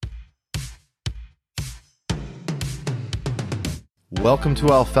Welcome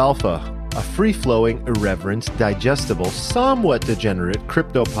to Alfalfa, a free-flowing, irreverent, digestible, somewhat degenerate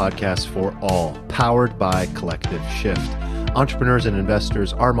crypto podcast for all, powered by Collective Shift. Entrepreneurs and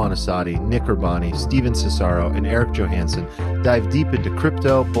investors Arman Asadi, Nick Urbani, Steven Cesaro, and Eric Johansson dive deep into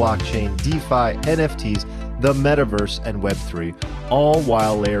crypto, blockchain, DeFi, NFTs, the metaverse, and Web3, all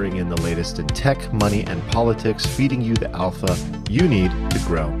while layering in the latest in tech, money, and politics, feeding you the alpha you need to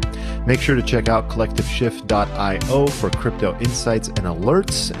grow. Make sure to check out collectiveshift.io for crypto insights and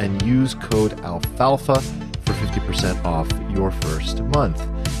alerts, and use code ALFALFA for 50% off your first month.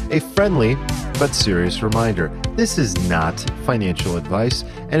 A friendly but serious reminder, this is not financial advice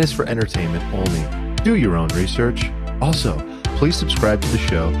and is for entertainment only. Do your own research. Also, please subscribe to the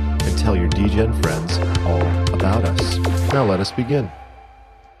show and tell your DGen friends all about us. Now let us begin.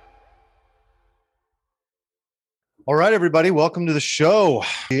 All right, everybody, welcome to the show.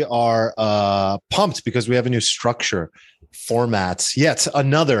 We are pumped because we have a new structure, format, yet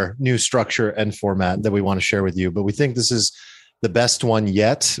another new structure and format that we want to share with you. But we think this is the best one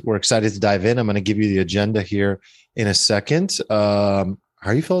yet. We're excited to dive in. I'm going to give you the agenda here in a second. How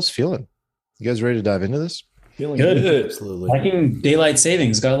are you fellas feeling? You guys ready to dive into this? Feeling good. Absolutely. Liking daylight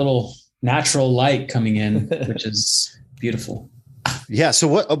savings. Got a little natural light coming in, which is beautiful. Yeah. So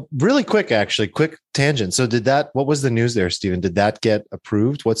what, really quick tangent. So what was the news there, Steven? Did that get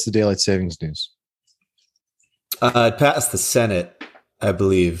approved? What's the daylight savings news? It passed the Senate, I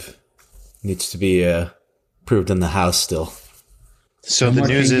believe. Needs to be approved in the House still. So the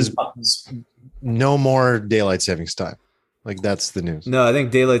news is no more daylight savings time. Like, that's the news. No, I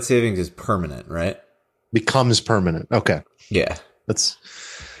think daylight savings is permanent, right? Becomes permanent. Okay. Yeah.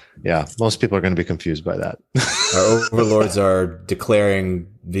 Most people are going to be confused by that. Our overlords are declaring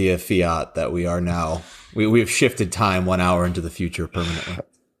via fiat that we are now, we've shifted time 1 hour into the future permanently.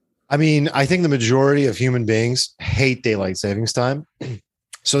 I mean, I think the majority of human beings hate daylight savings time.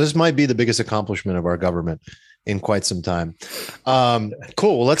 So this might be the biggest accomplishment of our government in quite some time.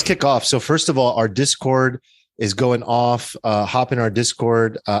 Cool. Well, let's kick off. So first of all, our Discord is going off. Hop in our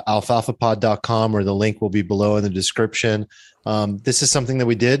Discord, alfalfapod.com, or the link will be below in the description. This is something that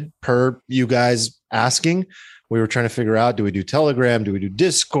we did per you guys asking. We were trying to figure out, do we do Telegram? Do we do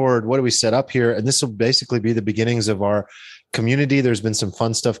Discord? What do we set up here? And this will basically be the beginnings of our community. There's been some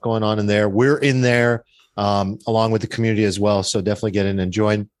fun stuff going on in there. We're in there along with the community as well. So definitely get in and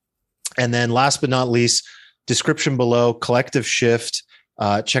join. And then last but not least, description below, Collective Shift.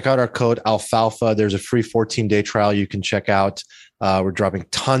 Check out our code ALFALFA. There's a free 14-day trial you can check out. We're dropping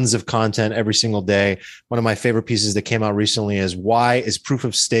tons of content every single day. One of my favorite pieces that came out recently is why is proof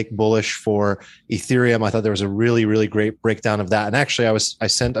of stake bullish for Ethereum? I thought there was a really, really great breakdown of that. And actually, I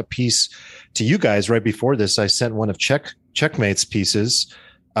sent a piece to you guys right before this. I sent one of Checkmate's pieces,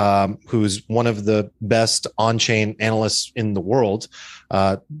 who's one of the best on-chain analysts in the world,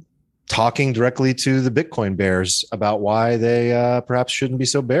 talking directly to the Bitcoin bears about why they perhaps shouldn't be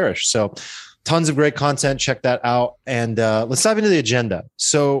so bearish. So tons of great content. Check that out. And let's dive into the agenda.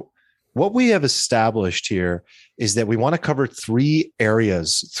 So what we have established here is that we want to cover three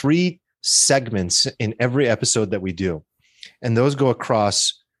segments in every episode that we do. And those go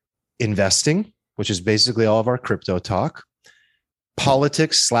across investing, which is basically all of our crypto talk,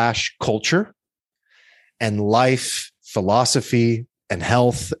 politics/culture, and life, philosophy, and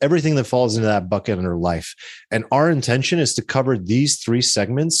health, everything that falls into that bucket under life. And our intention is to cover these three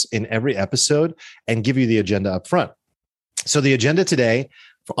segments in every episode and give you the agenda up front. So the agenda today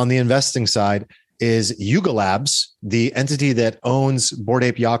on the investing side is Yuga Labs, the entity that owns Bored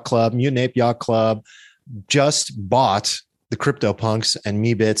Ape Yacht Club, Mutant Ape Yacht Club, just bought the CryptoPunks and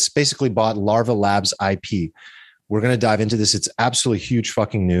Meebits, basically bought Larva Labs IP. We're going to dive into this. It's absolutely huge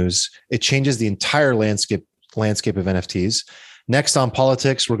fucking news. It changes the entire landscape of NFTs. Next on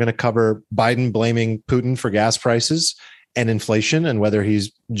politics, we're going to cover Biden blaming Putin for gas prices and inflation and whether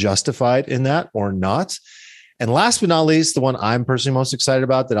he's justified in that or not. And last but not least, the one I'm personally most excited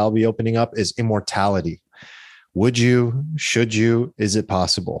about that I'll be opening up is Immortality. Would you, should you, is it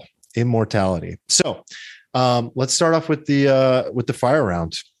possible? Immortality. So let's start off with the fire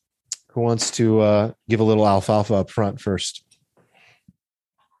round. Who wants to give a little alfalfa up front first?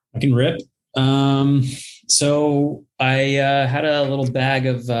 I can rip. So I had a little bag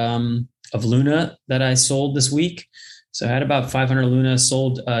of Luna that I sold this week. So I had about 500 Luna,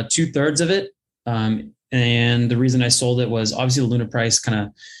 sold 2/3 of it. And the reason I sold it was obviously the Luna price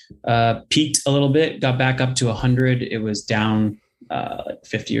kind of peaked a little bit, got back up to 100. It was down like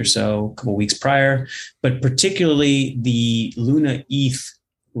 50 or so a couple weeks prior. But particularly the Luna ETH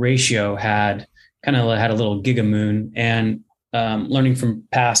ratio had a little giga moon, and learning from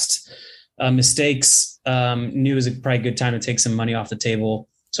past mistakes, knew it was probably a good time to take some money off the table.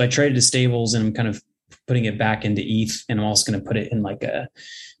 So I traded to stables and I'm kind of putting it back into ETH, and I'm also going to put it in like a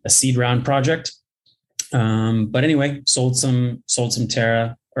seed round project. But anyway, sold some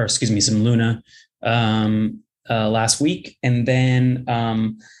Terra, or excuse me, some Luna last week. And then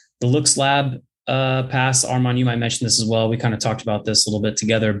the Lux Lab pass, Armand, you might mention this as well. We kind of talked about this a little bit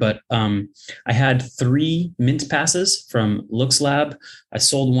together, but I had 3 mint passes from Lux Lab. I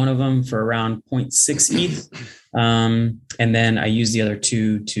sold one of them for around 0.6 ETH. And then I used the other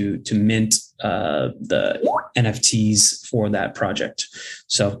 2 to mint the NFTs for that project.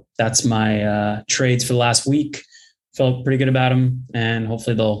 So that's my trades for the last week. Felt pretty good about them, and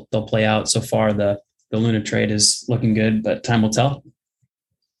hopefully they'll play out. So far, the Luna trade is looking good, but time will tell.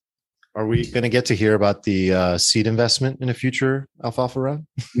 Are we going to get to hear about the seed investment in a future alfalfa round?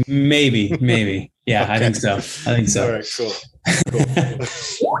 Maybe. Yeah, okay. I think so. All right, cool.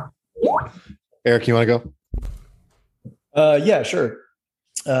 Eric, you want to go? Yeah, sure.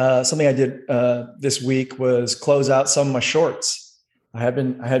 Something I did this week was close out some of my shorts. I had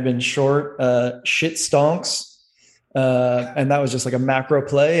been short shit stonks. And that was just like a macro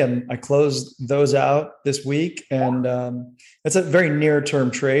play, and I closed those out this week. And it's a very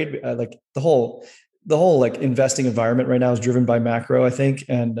near-term trade. Like the whole like investing environment right now is driven by macro, I think.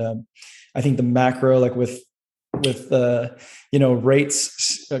 And I think the macro, like with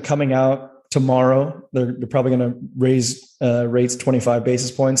rates coming out tomorrow, they're probably going to raise rates 25 basis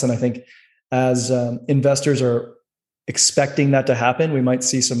points. And I think as investors are expecting that to happen, we might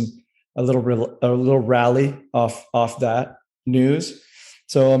see a little rally off that news.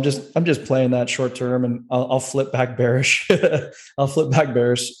 So I'm just playing that short term, and I'll flip back bearish. I'll flip back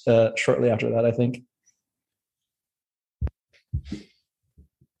bearish shortly after that, I think.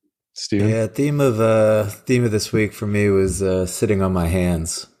 Steven? Yeah, theme of this week for me was sitting on my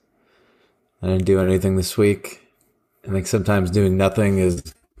hands. I didn't do anything this week. I think sometimes doing nothing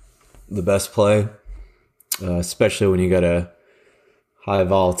is the best play, especially when you got a high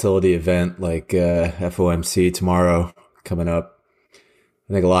volatility event like FOMC tomorrow coming up.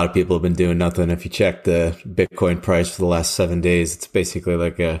 I think a lot of people have been doing nothing. If you check the Bitcoin price for the last 7 days, it's basically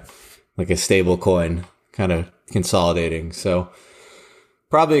like a stable coin kind of consolidating. So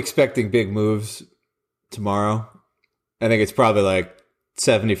probably expecting big moves tomorrow. I think it's probably like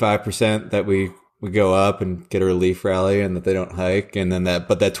 75% that we go up and get a relief rally and that they don't hike. And then that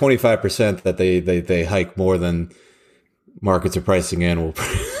 25% that they hike more than markets are pricing in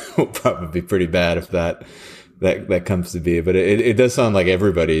will probably be pretty bad if that comes to be. But it does sound like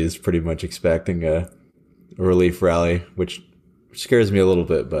everybody is pretty much expecting a relief rally, which scares me a little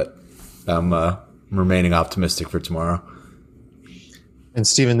bit, but I'm remaining optimistic for tomorrow. And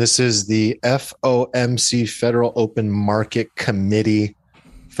Steven, this is the FOMC, Federal Open Market Committee,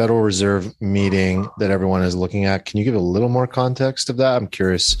 Federal Reserve meeting that everyone is looking at. Can you give a little more context of that? I'm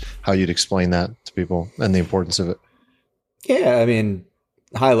curious how you'd explain that to people and the importance of it. Yeah, I mean,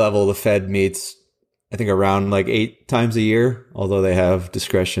 high level, the Fed meets, I think, around like 8 times a year, although they have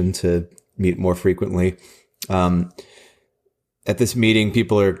discretion to meet more frequently. At this meeting,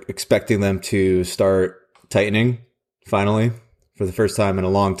 people are expecting them to start tightening, finally, for the first time in a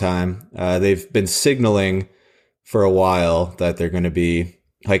long time. They've been signaling for a while that they're going to be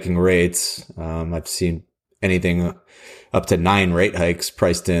hiking rates. I've seen anything up to 9 rate hikes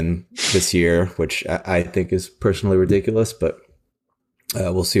priced in this year, which I think is personally ridiculous, but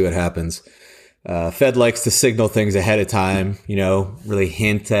we'll see what happens. Fed likes to signal things ahead of time, really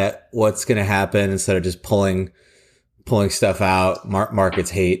hint at what's going to happen instead of just pulling stuff out. Markets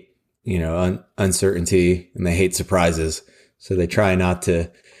hate, uncertainty, and they hate surprises. So they try not to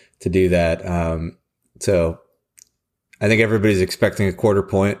do that. So I think everybody's expecting a quarter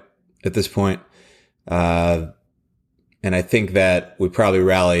point at this point. And I think that we probably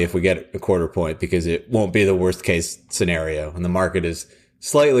rally if we get a quarter point, because it won't be the worst case scenario. And the market is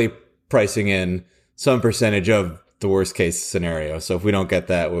slightly pricing in some percentage of the worst case scenario. So if we don't get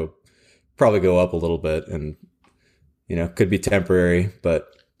that, we'll probably go up a little bit, and, could be temporary, but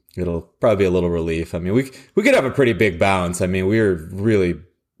it'll probably be a little relief. I mean, we could have a pretty big bounce. I mean, we were really,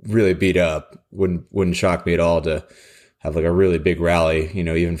 really beat up. Wouldn't shock me at all to have like a really big rally,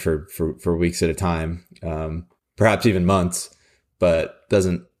 even for weeks at a time. Perhaps even months, but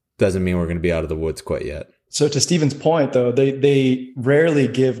doesn't mean we're going to be out of the woods quite yet. So to Steven's point, though, they rarely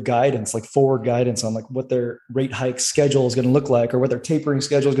give guidance, like forward guidance on like what their rate hike schedule is going to look like, or what their tapering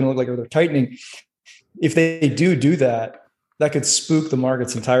schedule is going to look like, or their tightening. If they do that, that could spook the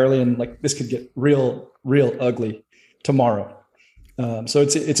markets entirely, and like this could get real ugly tomorrow. So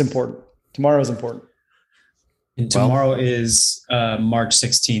it's important. Tomorrow is important. And tomorrow is March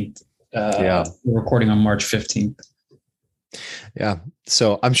 16th. We're recording on March 15th. Yeah.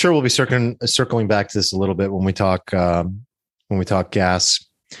 So I'm sure we'll be circling back to this a little bit when we talk gas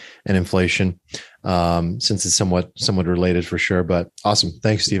and inflation, since it's somewhat related for sure. But awesome.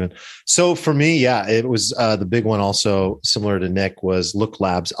 Thanks, Stephen. So for me, yeah, it was the big one also similar to Nick was Look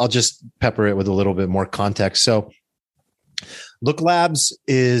Labs. I'll just pepper it with a little bit more context. So Look Labs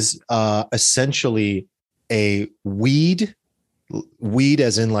is essentially a weed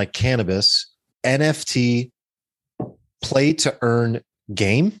as in like cannabis, NFT play to earn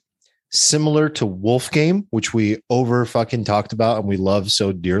game, similar to Wolf Game, which we over fucking talked about and we love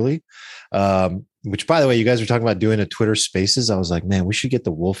so dearly. Which, by the way, you guys were talking about doing a Twitter Spaces. I was like, man, we should get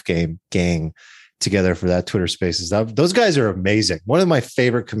the Wolf Game gang together for that Twitter Spaces. Those guys are amazing. One of my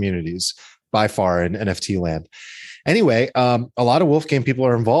favorite communities by far in NFT land. Anyway, a lot of Wolf Game people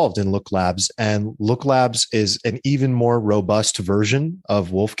are involved in Look Labs, and Look Labs is an even more robust version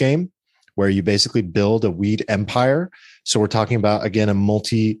of Wolf Game, where you basically build a weed empire. So we're talking about, again, a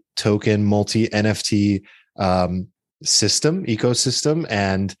multi-token, multi-NFT ecosystem.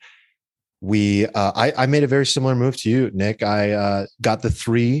 And I made a very similar move to you, Nick. I got the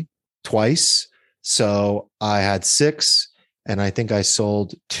 3 twice. So I had 6, and I think I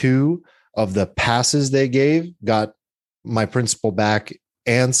sold 2 of the passes they gave, got my principal back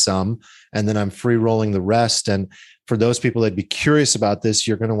and some, and then I'm free rolling the rest. And for those people that'd be curious about this,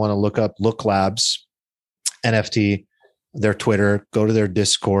 you're going to want to look up Look Labs NFT, their Twitter, go to their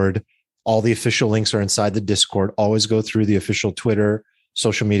Discord. All the official links are inside the Discord. Always go through the official Twitter,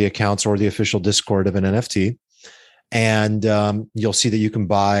 social media accounts, or the official Discord of an NFT. And you'll see that you can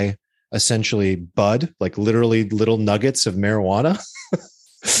buy essentially bud, like literally little nuggets of marijuana.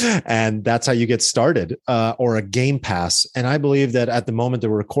 And that's how you get started, or a game pass. And I believe that at the moment that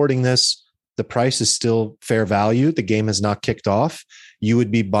we're recording this, the price is still fair value. The game has not kicked off. You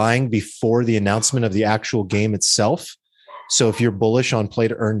would be buying before the announcement of the actual game itself. So if you're bullish on play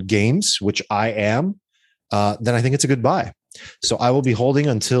to earn games, which I am, then I think it's a good buy. So I will be holding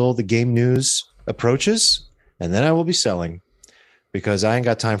until the game news approaches, and then I will be selling, because I ain't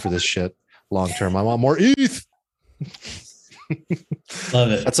got time for this shit long term. I want more ETH.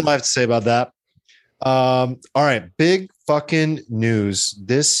 Love it. That's all I have to say about that. All right. Big fucking news.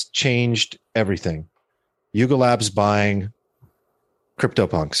 This changed everything. Yuga Labs buying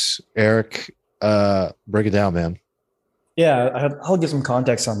CryptoPunks. Eric, break it down, man. Yeah, I'll give some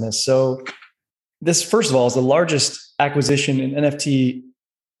context on this. So this, first of all, is the largest acquisition in NFT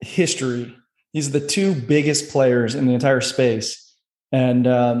history. These are the 2 biggest players in the entire space. And,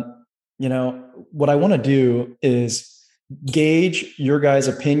 what I want to do is gauge your guys'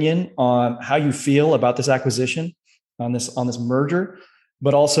 opinion on how you feel about this acquisition, on this merger,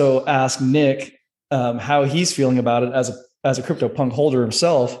 but also ask Nick how he's feeling about it as a CryptoPunk holder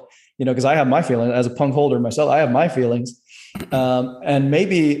himself. Because I have my feelings as a punk holder myself. I have my feelings, and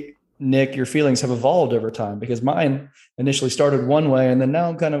maybe Nick, your feelings have evolved over time, because mine initially started one way, and then now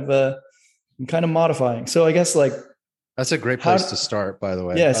I'm kind of modifying. So I guess that's a great place to start, by the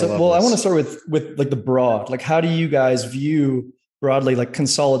way. Yeah. So, I want to start with like the broad, like, how do you guys view broadly, like,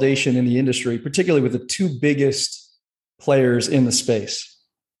 consolidation in the industry, particularly with the 2 biggest players in the space?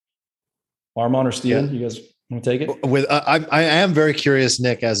 Armon or Steven, You guys want to take it? I am very curious,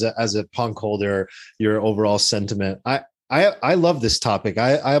 Nick, as a punk holder, your overall sentiment. I love this topic.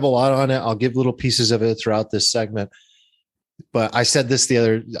 I have a lot on it. I'll give little pieces of it throughout this segment. But I said this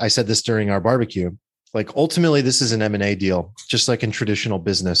during our barbecue. Like, ultimately, this is an M&A deal, just like in traditional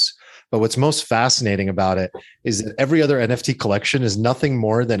business. But what's most fascinating about it is that every other NFT collection is nothing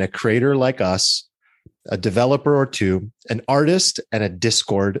more than a creator like us, a developer or 2, an artist, and a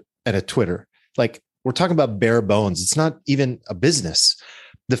Discord and a Twitter. Like, we're talking about bare bones. It's not even a business.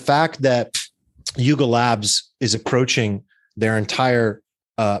 The fact that Yuga Labs is approaching their entire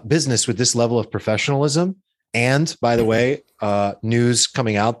business with this level of professionalism. And by the way, news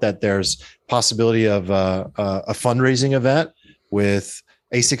coming out that there's possibility of a fundraising event with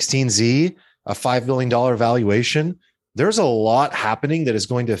A16Z, a $5 billion valuation. There's a lot happening that is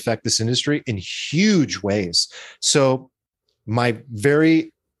going to affect this industry in huge ways. So my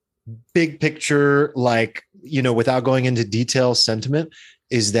very big picture, without going into detail, sentiment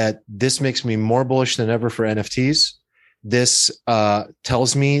is that this makes me more bullish than ever for NFTs. This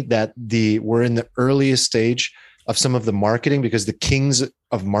tells me that we're in the earliest stage of some of the marketing, because the kings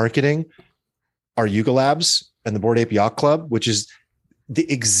of marketing are Yuga Labs and the Bored Ape Yacht Club, which is the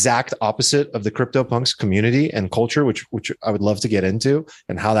exact opposite of the CryptoPunks community and culture, which I would love to get into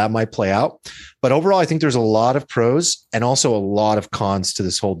and how that might play out. But overall, I think there's a lot of pros and also a lot of cons to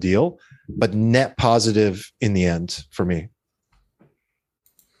this whole deal, but net positive in the end for me.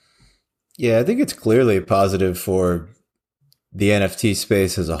 Yeah, I think it's clearly positive for the NFT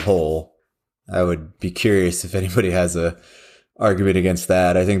space as a whole. I would be curious if anybody has a argument against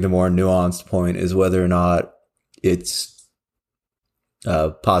that. I think the more nuanced point is whether or not it's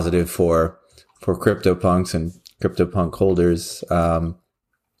positive for CryptoPunks and CryptoPunk holders.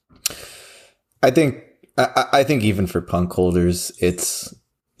 I think even for punk holders, it's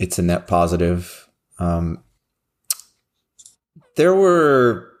a net positive. There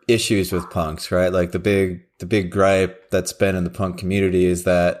were issues with punks, right? Like the big gripe that's been in the punk community is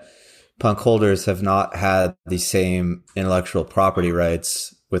that punk holders have not had the same intellectual property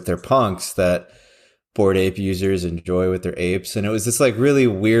rights with their punks that Bored Ape users enjoy with their apes. And it was this like really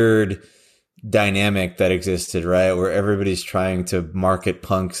weird dynamic that existed, right? Where everybody's trying to market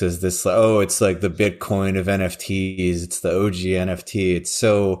punks as this, oh, it's like the Bitcoin of NFTs. It's the OG NFT.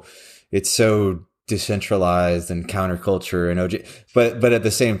 It's so decentralized and counterculture and OG, but at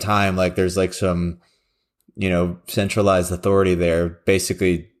the same time, like there's like some, centralized authority there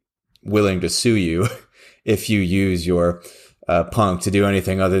basically willing to sue you if you use your punk to do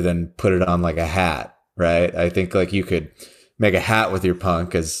anything other than put it on like a hat, right? I think like you could make a hat with your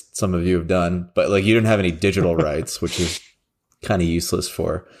punk, as some of you have done, but like you don't have any digital rights, which is kind of useless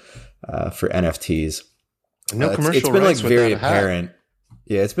for NFTs. No commercial it's been like rights with very that hat. apparent.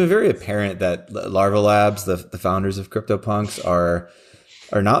 Yeah, it's been very apparent that Larva Labs, the founders of CryptoPunks, are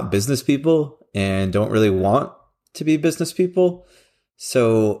not business people and don't really want to be business people.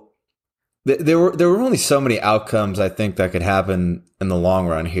 So there were only so many outcomes I think that could happen in the long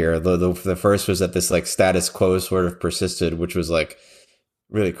run here. The first was that this like status quo sort of persisted, which was like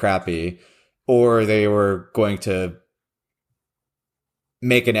really crappy, or they were going to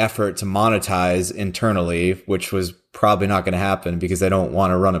make an effort to monetize internally, which was probably not going to happen because they don't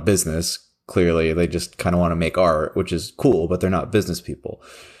want to run a business. Clearly, they just kind of want to make art, which is cool, but they're not business people.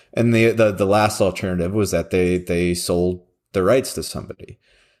 And the last alternative was that they sold the rights to somebody.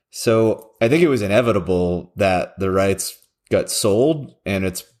 So I think it was inevitable that the rights got sold, and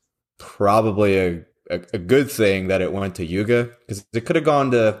it's probably a good thing that it went to Yuga, because it could have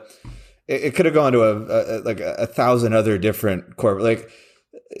gone to a thousand other different corporate,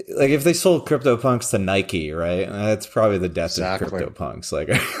 like if they sold CryptoPunks to Nike, right? That's probably the death of CryptoPunks.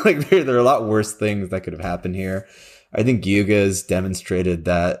 Like there are a lot worse things that could have happened here. I think Yuga's demonstrated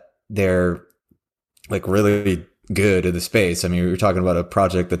that they're like really good in the space. I mean, we were talking about a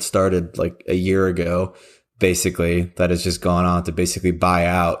project that started like a year ago, basically, that has just gone on to basically buy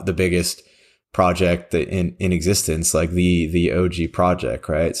out the biggest project in existence, like the OG project,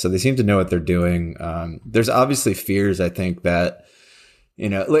 right? So they seem to know what they're doing. There's obviously fears, I think, that,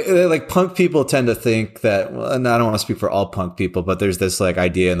 like punk people tend to think that, well, and I don't want to speak for all punk people, but there's this like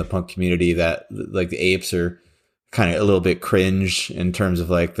idea in the punk community that like the apes are kind of a little bit cringe in terms of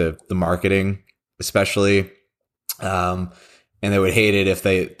like the marketing, especially. And they would hate it if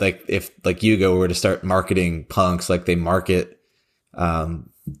if Yuga were to start marketing punks like they market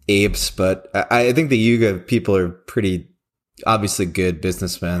apes. But I think the Yuga people are pretty obviously good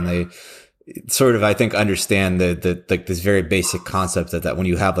businessmen. They sort of, I think, understand the like this very basic concept that when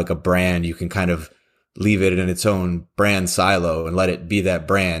you have like a brand, you can kind of leave it in its own brand silo and let it be that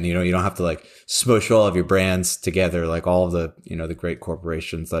brand. You don't have to like smush all of your brands together, like all of the, the great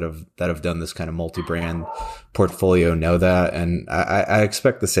corporations that have done this kind of multi-brand portfolio know that. And I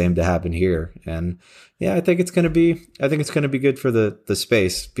expect the same to happen here. And yeah, I think it's going to be good for the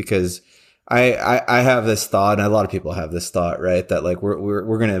space, because I have this thought, and a lot of people have this thought, right? That like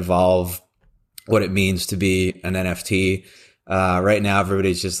we're going to evolve what it means to be an NFT. Right now,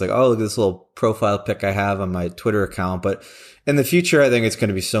 everybody's just like, oh, look at this little profile pic I have on my Twitter account. But in the future, I think it's going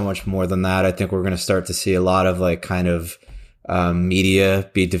to be so much more than that. I think we're going to start to see a lot of like kind of media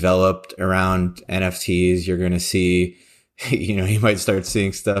be developed around NFTs. You're going to see, you might start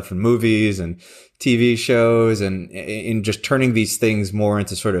seeing stuff in movies and TV shows, and in just turning these things more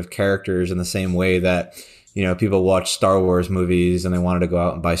into sort of characters in the same way that, people watch Star Wars movies and they wanted to go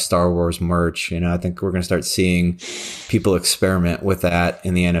out and buy Star Wars merch. I think we're going to start seeing people experiment with that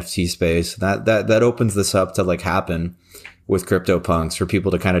in the NFT space. That opens this up to like happen with CryptoPunks, for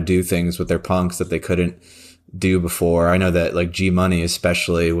people to kind of do things with their punks that they couldn't do before. I know that like G Money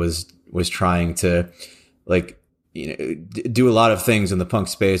especially was trying to like, do a lot of things in the punk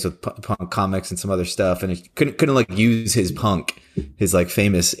space with punk comics and some other stuff, and it couldn't like use his punk, his like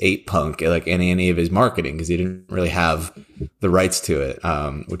famous ape punk, like any of his marketing, because he didn't really have the rights to it,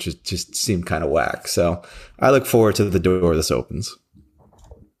 which just seemed kind of whack. So I look forward to the door this opens.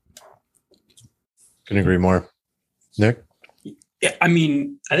 Couldn't agree more. Nick? Yeah, I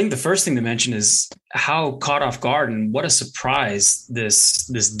mean, I think the first thing to mention is how caught off guard and what a surprise this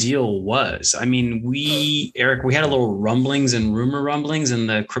deal was. I mean, Eric, we had a little rumblings and rumor rumblings in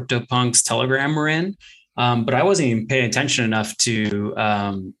the CryptoPunks Telegram we're in, but I wasn't even paying attention enough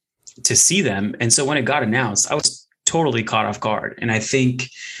to see them. And so when it got announced, I was totally caught off guard. And I think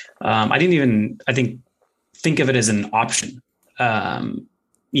I didn't even think of it as an option,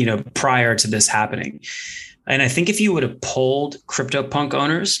 prior to this happening. And I think if you would have polled CryptoPunk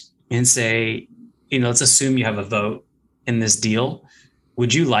owners and say, let's assume you have a vote in this deal,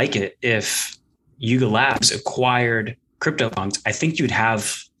 would you like it if Yuga Labs acquired CryptoPunks? I think you'd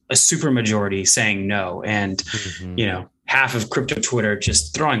have a super majority saying no. And, half of crypto Twitter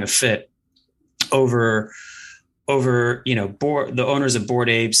just throwing a fit over the owners of Bored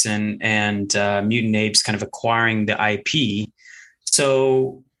Apes and Mutant Apes kind of acquiring the IP.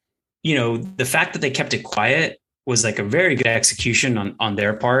 So, the fact that they kept it quiet was like a very good execution on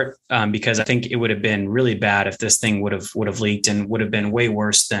their part, because I think it would have been really bad if this thing would have leaked and would have been way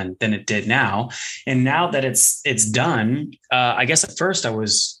worse than it did now. And now that it's done, I guess at first I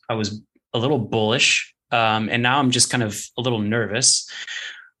was a little bullish, and now I'm just kind of a little nervous.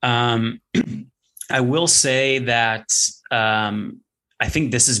 I will say that I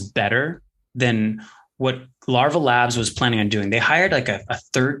think this is better than what Larva Labs was planning on doing. They hired like a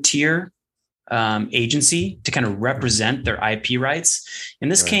third tier agency to kind of represent their IP rights.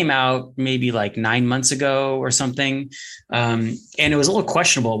 And this came out maybe like 9 months ago or something. And it was a little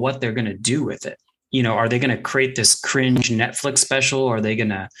questionable what they're going to do with it. Are they going to create this cringe Netflix special? Are they going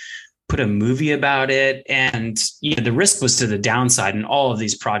to put a movie about it? And the risk was to the downside in all of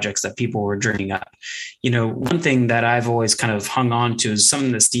these projects that people were dreaming up. One thing that I've always kind of hung on to is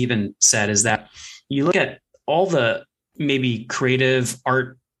something that Steven said, is that you look at all the maybe creative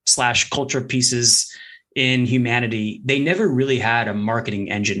art / culture pieces in humanity, they never really had a marketing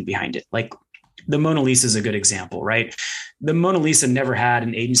engine behind it. Like the Mona Lisa is a good example, right? The Mona Lisa never had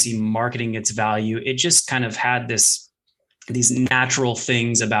an agency marketing its value. It just kind of had these natural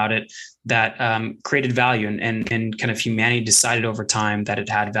things about it that created value, and kind of humanity decided over time that it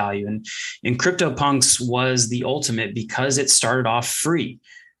had value. And CryptoPunks was the ultimate because it started off free.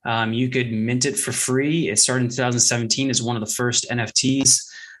 You could mint it for free. It started in 2017 as one of the first NFTs.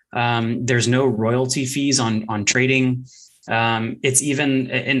 There's no royalty fees on trading. It's even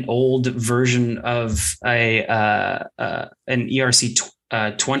an old version of an ERC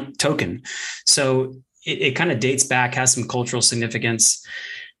token. So it kind of dates back, has some cultural significance.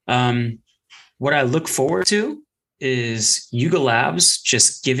 What I look forward to is Yuga Labs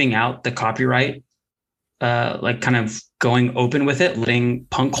just giving out the copyright, like kind of going open with it, letting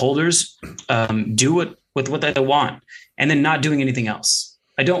punk holders do it with what they want, and then not doing anything else.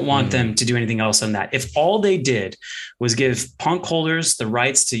 I don't want them to do anything else on that. If all they did was give punk holders the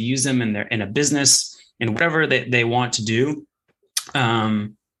rights to use them in a business and whatever they want to do,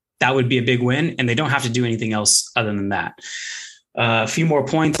 that would be a big win. And they don't have to do anything else other than that. A few more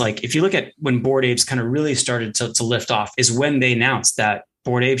points. Like if you look at when Bored Apes kind of really started to lift off, is when they announced that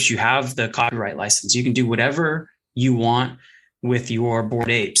Bored Apes, you have the copyright license. You can do whatever you want with your Bored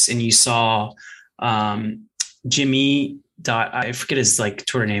Apes. And you saw Jimmy I forget his like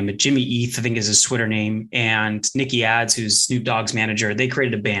Twitter name, but Jimmy ETH, I think is his Twitter name, and Nicky Ads, who's Snoop Dogg's manager. They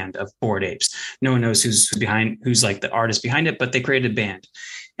created a band of Bored Apes. No one knows who's like the artist behind it, but they created a band.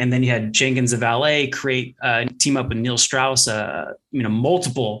 And then you had Jenkins of LA team up with Neil Strauss,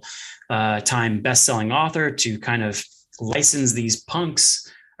 multiple time best-selling author, to kind of license these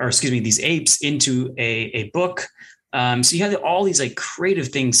these apes into a book. So you had all these like creative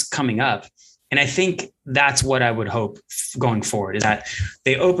things coming up. And I think that's what I would hope going forward, is that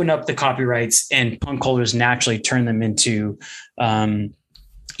they open up the copyrights and punk holders naturally turn them into,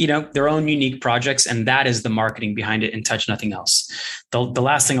 their own unique projects. And that is the marketing behind it, and touch nothing else. The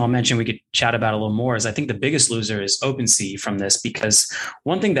last thing I'll mention, we could chat about a little more, is I think the biggest loser is OpenSea from this, because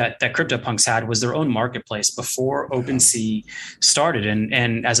one thing that CryptoPunks had was their own marketplace before OpenSea started.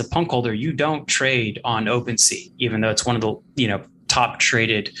 And as a punk holder, you don't trade on OpenSea, even though it's one of the, top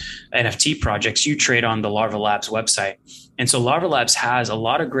traded NFT projects. You trade on the Larva Labs website. And so Larva Labs has a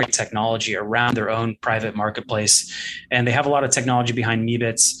lot of great technology around their own private marketplace. And they have a lot of technology behind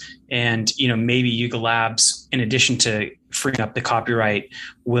Meebits. And, maybe Yuga Labs, in addition to freeing up the copyright,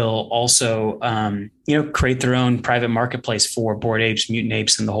 will also, create their own private marketplace for Bored Apes, Mutant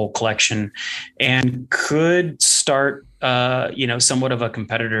Apes, and the whole collection, and could start, somewhat of a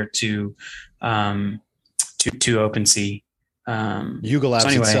competitor to OpenSea. Yuga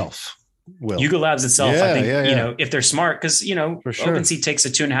Labs itself. will. Yuga Labs itself, Yeah, I think, yeah, you yeah. know, if they're smart, because, you know, For sure. OpenSea takes a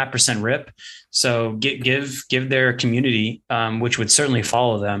 2.5% rip. So give their community, which would certainly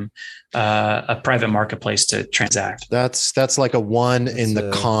follow them, a private marketplace to transact. That's like a one in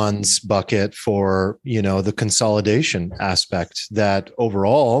the cons bucket for, you know, the consolidation aspect that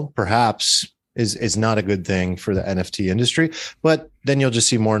overall perhaps is not a good thing for the NFT industry. But then you'll just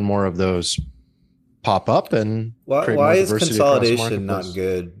see more and more of those pop up and why is consolidation not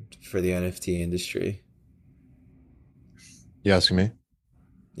good for the NFT industry? You asking me?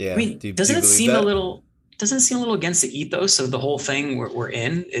 Yeah. I mean, doesn't it seem a little against the ethos of the whole thing we're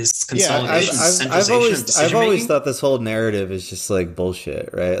in is consolidation, centralization? I've always thought this whole narrative is just like bullshit,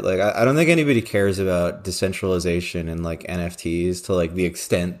 right? Like I don't think anybody cares about decentralization and like NFTs to like the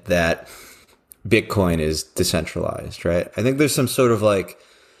extent that Bitcoin is decentralized, right? I think there's some sort of like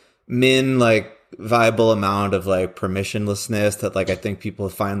like viable amount of like permissionlessness that like I think people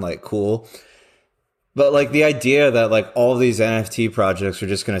find like cool. But like the idea that like all these NFT projects are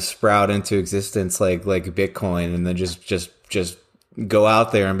just going to sprout into existence like Bitcoin and then just go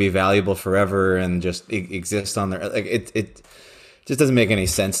out there and be valuable forever and just exist on there, like it just doesn't make any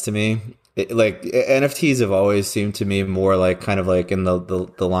sense to me. Like NFTs have always seemed to me more like kind of like in the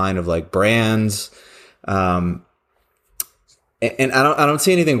line of like brands, and I don't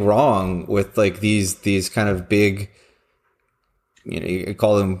see anything wrong with like these kind of big, you know, you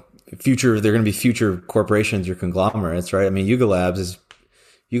call them future, they're going to be future corporations or conglomerates, right? I mean, Yuga Labs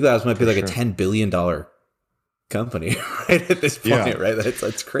might be like a $10 billion company right at this point, right?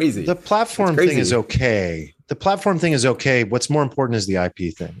 That's crazy. The platform thing is okay. The platform thing is okay. What's more important is the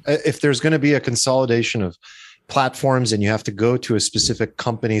IP thing. If there's going to be a consolidation of platforms and you have to go to a specific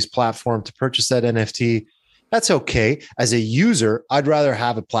company's platform to purchase that NFT, that's okay. As a user, I'd rather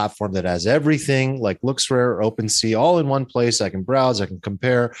have a platform that has everything like LooksRare or OpenSea all in one place. I can browse, I can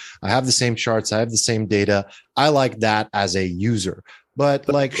compare. I have the same charts. I have the same data. I like that as a user. But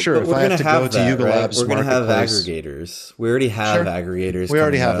like, sure, if I have to go to Yuga Labs, we're going to have aggregators. We already have aggregators. We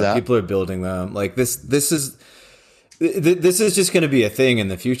already have that. People are building them. Like this is just going to be a thing in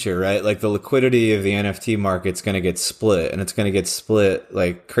the future, right? Like the liquidity of the NFT market's going to get split, and it's going to get split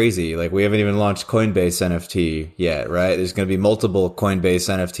like crazy. Like we haven't even launched Coinbase NFT yet, right? There's going to be multiple Coinbase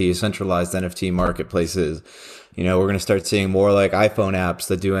NFT, centralized NFT marketplaces. You know, we're going to start seeing more like iPhone apps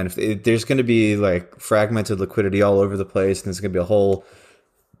that do NFT. There's going to be like fragmented liquidity all over the place, and there's going to be a whole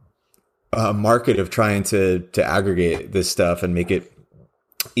market of trying to aggregate this stuff and make it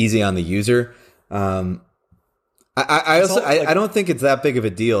easy on the user. I don't think it's that big of a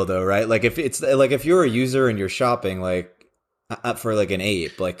deal though, right? Like if it's like if you're a user and you're shopping like for like an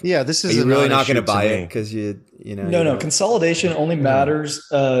ape, like this is are you really not going to buy it because you know no consolidation only matters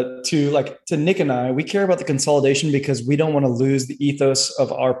to Nick and I. We care about the consolidation because we don't want to lose the ethos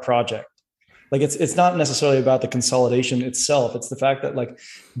of our project. Like it's not necessarily about the consolidation itself. It's the fact that like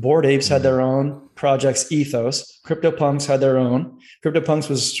Bored Apes had their own project's ethos. CryptoPunks had their own. CryptoPunks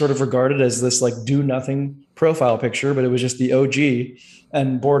was sort of regarded as this like do nothing profile picture, but it was just the OG.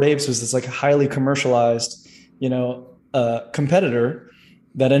 And Bored Apes was this like highly commercialized, competitor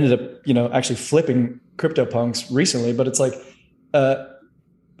that ended up, actually flipping CryptoPunks recently. But it's like, I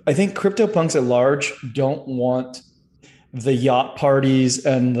think CryptoPunks at large don't want the yacht parties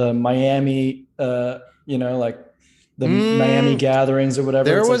and the Miami, Miami gatherings or whatever.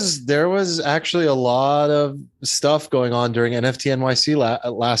 There was actually a lot of stuff going on during NFT NYC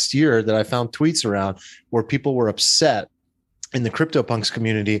last year that I found tweets around where people were upset in the CryptoPunks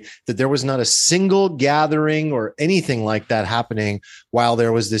community that there was not a single gathering or anything like that happening while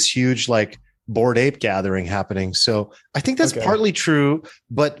there was this huge like Bored Ape gathering happening. So I think that's partly true,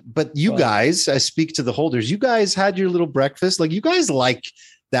 but you guys, I speak to the holders, you guys had your little breakfast. Like you guys like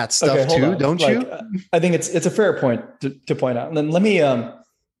that stuff too, don't you? I think it's a fair point to point out. And then let me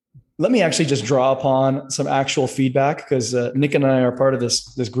actually just draw upon some actual feedback because Nick and I are part of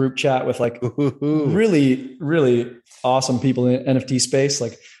this group chat with like really, really awesome people in the NFT space.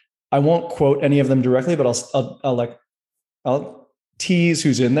 Like I won't quote any of them directly, but I'll tease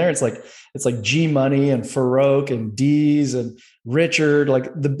who's in there. It's like G Money and Farouk and Deez and Richard,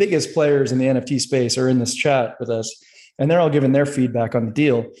 like the biggest players in the NFT space are in this chat with us. And they're all giving their feedback on the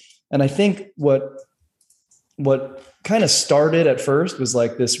deal. And I think what kind of started at first was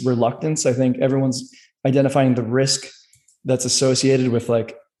like this reluctance. I think everyone's identifying the risk that's associated with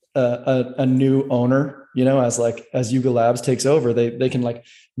like a new owner, as Yuga Labs takes over, they can like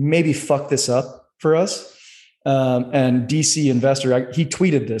maybe fuck this up for us. And DC investor, he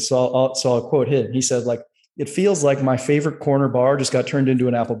tweeted this. So I'll quote him. He said like, it feels like my favorite corner bar just got turned into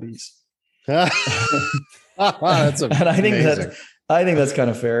an Applebee's. That's and I think I think that's kind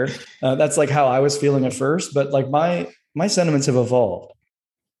of fair. That's like how I was feeling at first, but like my sentiments have evolved.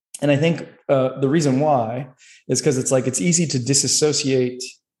 And I think the reason why is because it's like it's easy to disassociate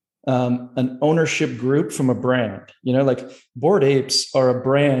an ownership group from a brand. You know, like Bored Apes are a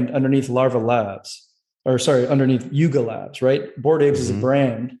brand underneath Larva Labs, or sorry, underneath Yuga Labs, right? Bored Apes is a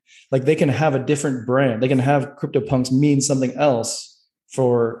brand. Like they can have a different brand. They can have CryptoPunks mean something else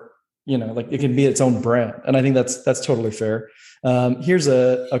for, you know, like it can be its own brand. And I think that's totally fair. Here's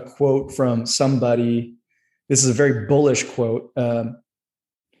a quote from somebody. This is a very bullish quote.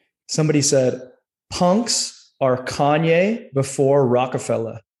 Somebody said, "Punks are Kanye before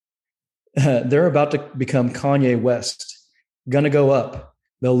Rockefeller. They're about to become Kanye West. Gonna go up.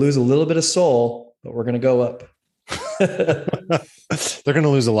 They'll lose a little bit of soul, but we're gonna go up." They're going to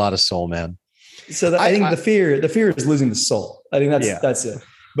lose a lot of soul, man. So I think the fear is losing the soul. I think that's it.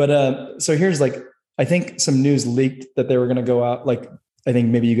 But so here's like, I think some news leaked that they were going to go out. Like, I think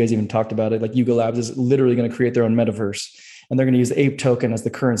maybe you guys even talked about it. Like Yuga Labs is literally going to create their own metaverse, and they're going to use the ape token as the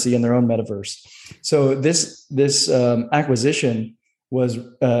currency in their own metaverse. So this acquisition was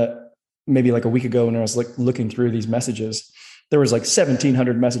maybe like a week ago when I was like looking through these messages. There was like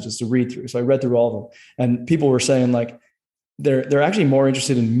 1,700 messages to read through. So I read through all of them, and people were saying like they're actually more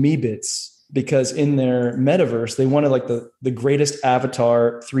interested in Meebits because in their metaverse they wanted like the greatest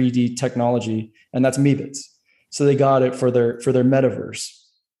avatar 3D technology, and that's Meebits. So they got it for their metaverse,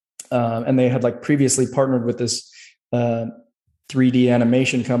 and they had like previously partnered with this 3D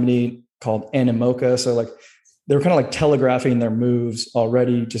animation company called Animoca. So like they were kind of like telegraphing their moves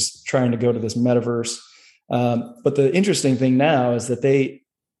already, just trying to go to this metaverse. But the interesting thing now is that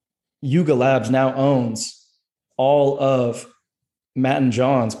Yuga Labs now owns all of Matt and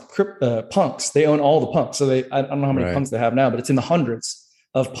John's punks. They own all the punks. So I don't know how many punks they have now, but it's in the hundreds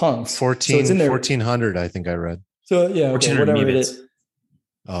of punks. 1,400, I think I read. So yeah, okay, whatever it is.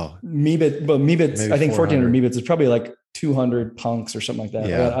 Oh, Meebit, but Meebits, I think 1,400 Meebits is probably like 200 punks or something like that.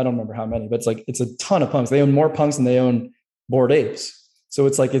 Yeah. I don't remember how many, but it's a ton of punks. They own more punks than they own Bored Apes. So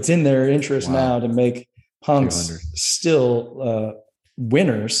it's like it's in their interest now to make punks still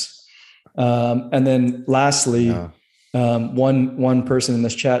winners. And then lastly, one person in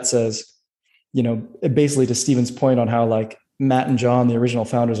this chat says, you know, basically to Steven's point on how like Matt and John, the original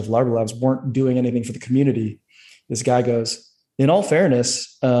founders of Larva Labs, weren't doing anything for the community. This guy goes, in all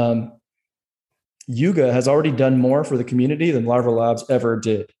fairness, Yuga has already done more for the community than Larva Labs ever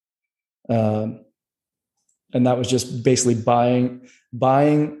did. And that was just basically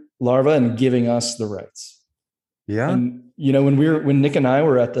buying Larva and giving us the rights. Yeah. And you know, when Nick and I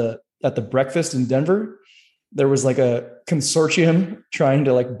were at the breakfast in Denver, there was like a consortium trying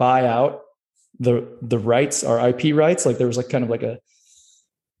to like buy out the rights, our IP rights. Like there was like kind of like a,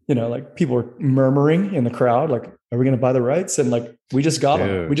 you know, like people were murmuring in the crowd, like, are we going to buy the rights? And like, we just got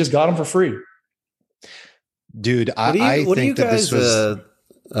them. We just got them for free. Dude, I think that this was...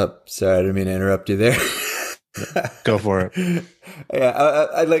 sorry, I didn't mean to interrupt you there. Go for it. Yeah,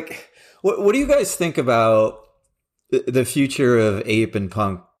 I like, what do you guys think about the future of ape and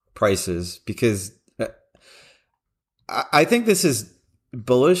punk prices? Because I think this is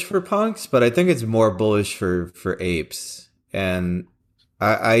bullish for punks, but I think it's more bullish for apes. And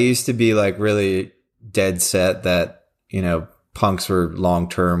I used to be like really dead set that, you know, punks were long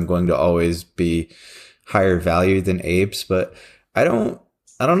term going to always be higher value than apes, but I don't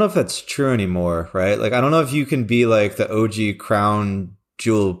know if that's true anymore, right? Like, I don't know if you can be like the OG crown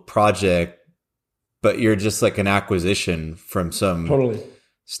jewel project, but you're just like an acquisition from some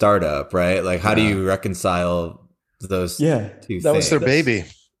startup, right? Like, how do you reconcile those two things? That was their baby.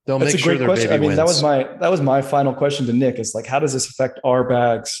 They'll make sure their baby wins. That was my final question to Nick. Is like, how does this affect our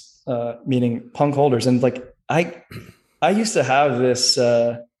bags, meaning punk holders? And like, I used to have this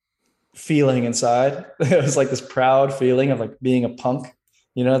feeling inside. It was like this proud feeling of like being a punk.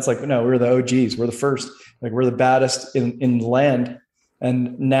 You know, it's like, no, we're the OGs. We're the first. Like, we're the baddest in the land.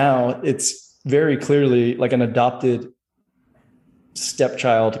 And now it's very clearly like an adopted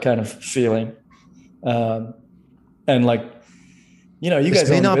stepchild kind of feeling. And like, you know, you guys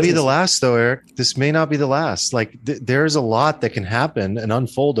may not be the last though, Eric. This may not be the last. Like there's a lot that can happen and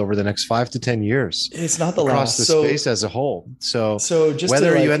unfold over the next 5 to 10 years. It's not the across last. the space as a whole. So just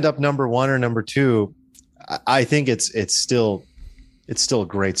whether you end up number one or number two, I think it's still a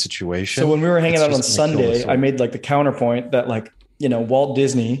great situation. So when we were hanging out on Sunday, I made like the counterpoint that like, you know, Walt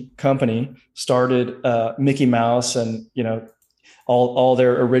Disney Company started Mickey Mouse and, you know, all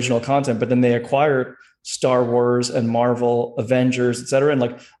their original content, but then they acquired Star Wars and Marvel, Avengers, et cetera. And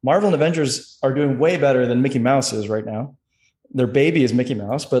like Marvel and Avengers are doing way better than Mickey Mouse is right now. Their baby is Mickey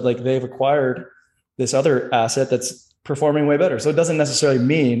Mouse, but like they've acquired this other asset that's performing way better. So it doesn't necessarily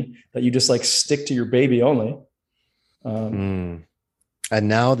mean that you just like stick to your baby only. And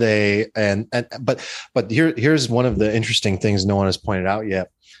now but here's one of the interesting things no one has pointed out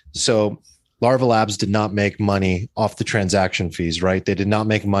yet. So Larva Labs did not make money off the transaction fees, right? They did not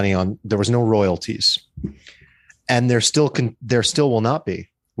make money there was no royalties, and there still will not be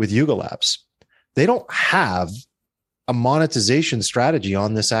with Yuga Labs. They don't have a monetization strategy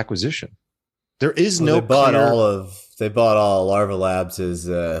on this acquisition. There is They bought all Larva Labs as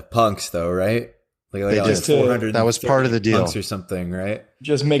punks, though, right? Like 400. That was part of the deal, punks or something, right?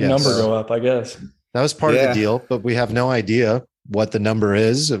 Just make number go up, I guess. That was part of the deal, but we have no idea what the number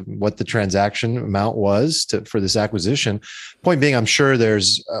is, what the transaction amount was for this acquisition. Point being, I'm sure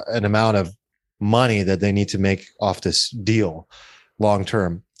there's an amount of money that they need to make off this deal long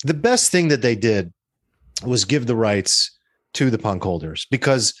term. The best thing that they did was give the rights to the punk holders,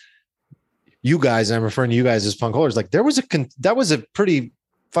 because you guys, I'm referring to you guys as punk holders, like that was a pretty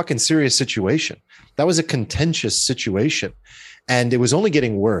fucking serious situation. That was a contentious situation, and it was only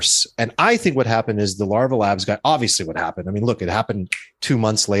getting worse. And I think what happened is the Larva Labs guy, obviously what happened. I mean, look, it happened 2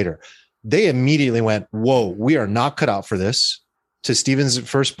 months later. They immediately went, whoa, we are not cut out for this. To Steven's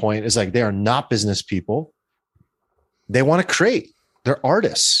first point is like, they are not business people. They want to create. They're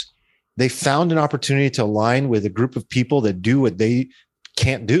artists. They found an opportunity to align with a group of people that do what they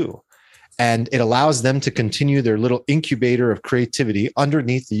can't do. And it allows them to continue their little incubator of creativity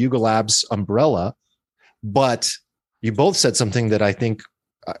underneath the Yuga Labs umbrella. But you both said something that I think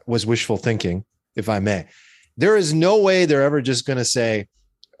was wishful thinking, if I may. There is no way they're ever just going to say,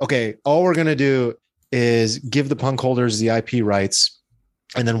 okay, all we're going to do is give the punk holders the IP rights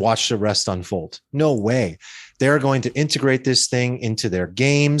and then watch the rest unfold. No way. They're going to integrate this thing into their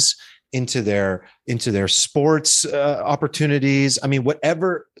games, into their sports opportunities. I mean,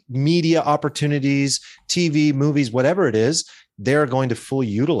 whatever media opportunities, TV, movies, whatever it is, they're going to fully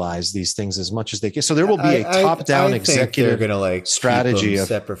utilize these things as much as they can. So there will be a top-down executive they're gonna strategy keep them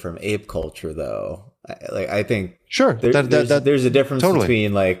separate from ape culture, though. I think sure there's a difference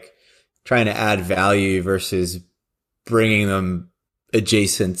between like trying to add value versus bringing them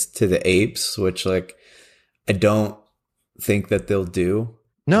adjacent to the apes, which like I don't think that they'll do.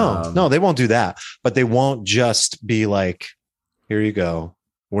 No, they won't do that. But they won't just be like, here you go.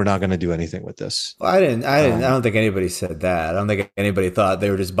 We're not going to do anything with this. Well, I don't think anybody said that. I don't think anybody thought they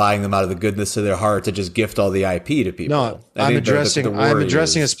were just buying them out of the goodness of their heart to just gift all the IP to people. No, I'm addressing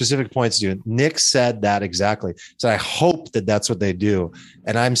a specific point, Stu. Nick said that exactly. So I hope that that's what they do.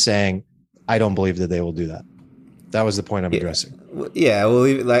 And I'm saying, I don't believe that they will do that. That was the point I'm addressing. Yeah.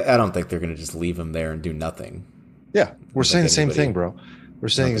 Well, I don't think they're going to just leave them there and do nothing. Yeah. We're saying the same thing, bro. We're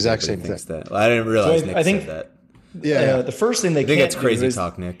saying the exact same thing. Well, I didn't realize Nick said that. Yeah. The first thing they can't that's do crazy is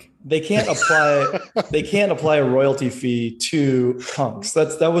talk, Nick. They can't apply a royalty fee to punks.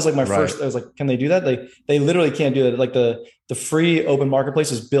 That was like my first. I was like, can they do that? They literally can't do that. Like the free open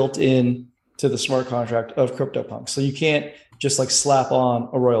marketplace is built in to the smart contract of CryptoPunks, so you can't just like slap on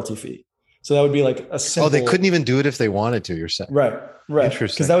a royalty fee. So that would be like a simple. Oh, they couldn't even do it if they wanted to. You're saying right.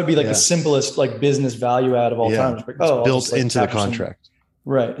 Interesting. Because that would be like the simplest like business value add of all time. Like, it's built into the contract.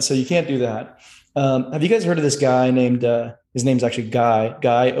 Right. So you can't do that. Have you guys heard of this guy named? His name's actually Guy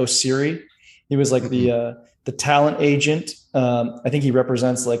Osiri. He was like the talent agent. I think he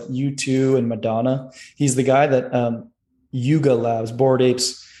represents like U2 and Madonna. He's the guy that Yuga Labs, Bored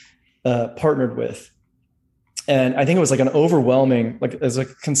Apes, partnered with. And I think it was like an overwhelming, like there's a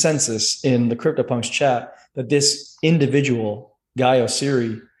consensus in the CryptoPunks chat that this individual, Guy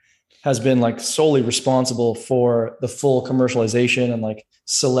Osiri, has been like solely responsible for the full commercialization and like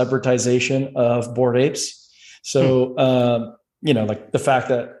celebritization of Bored Apes. So, like the fact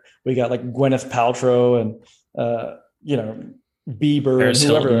that we got like Gwyneth Paltrow and, Bieber Paris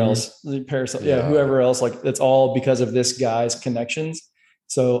and whoever Hilton. else, whoever else, like it's all because of this guy's connections.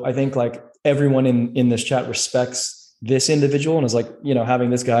 So I think like everyone in this chat respects this individual and is like, having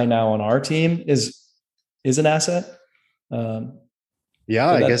this guy now on our team is an asset. I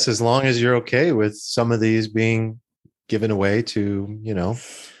guess as long as you're okay with some of these being given away to,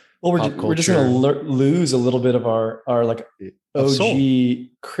 well, we're just going to lose a little bit of our like OG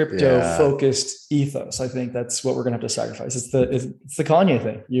crypto focused ethos. I think that's what we're going to have to sacrifice. It's the Kanye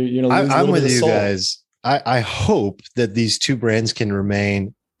thing. You're going to lose. I'm with you guys. I hope that these two brands can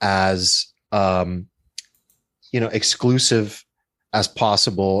remain as exclusive as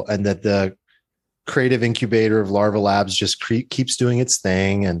possible, and that the creative incubator of Larva Labs just keeps doing its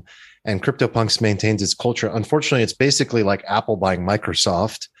thing, and CryptoPunks maintains its culture. Unfortunately, it's basically like Apple buying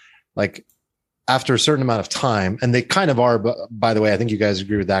Microsoft. Like after a certain amount of time, and they kind of are, by the way, I think you guys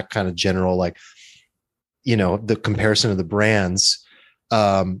agree with that kind of general, like the comparison of the brands.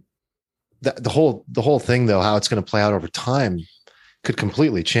 The whole thing, though, how it's going to play out over time could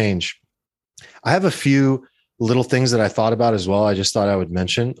completely change. I have a few little things that I thought about as well. I just thought I would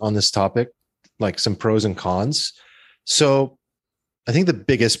mention on this topic, like some pros and cons. So I think the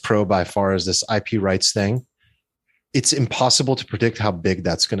biggest pro by far is this IP rights thing. It's impossible to predict how big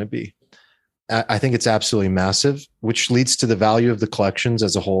that's going to be. I think it's absolutely massive, which leads to the value of the collections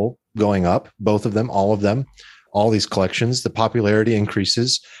as a whole going up, both of them, all of them. All these collections, the popularity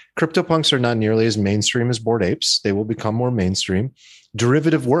increases. CryptoPunks are not nearly as mainstream as Bored Apes. They will become more mainstream.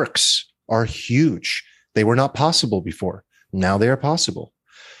 Derivative works are huge. They were not possible before. Now they are possible.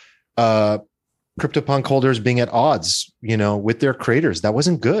 CryptoPunk holders being at odds, with their creators. That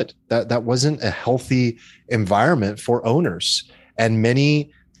wasn't good. That wasn't a healthy environment for owners. And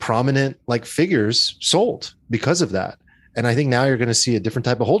many prominent figures sold because of that. And I think now you're going to see a different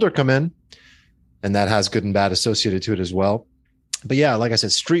type of holder come in. And that has good and bad associated to it as well. But yeah, like I said,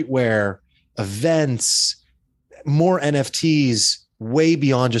 streetwear, events, more NFTs, way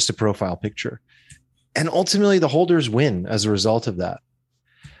beyond just a profile picture. And ultimately the holders win as a result of that.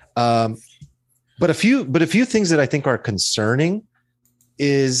 But a few things that I think are concerning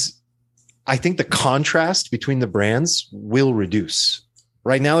is I think the contrast between the brands will reduce.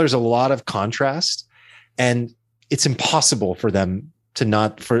 Right now, there's a lot of contrast, and it's impossible for them to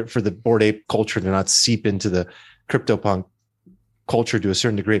not, for the Bored Ape culture to not seep into the CryptoPunk culture to a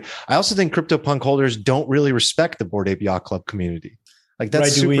certain degree. I also think CryptoPunk holders don't really respect the Bored Ape Yacht Club community.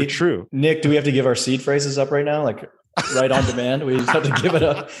 That's super true. Nick, do we have to give our seed phrases up right now? Right on demand? We just have to give it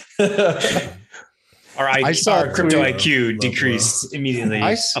up. Our crypto IQ decreased immediately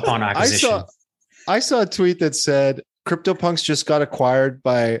upon acquisition. I saw a tweet that said CryptoPunks just got acquired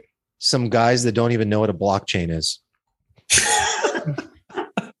by some guys that don't even know what a blockchain is.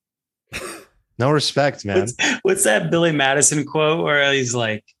 No respect, man. What's that Billy Madison quote where he's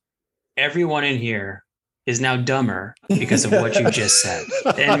like, everyone in here is now dumber because of what you just said.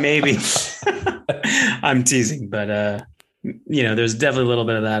 And maybe I'm teasing, but there's definitely a little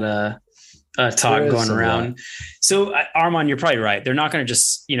bit of that talk going around. So Armand, you're probably right. They're not going to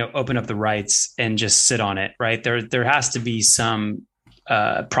just, open up the rights and just sit on it, right? There has to be some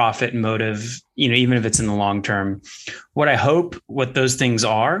profit motive, even if it's in the long term. What I hope what those things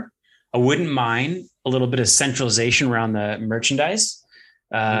are, I wouldn't mind a little bit of centralization around the merchandise,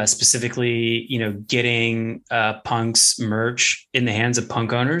 specifically, getting Punk's merch in the hands of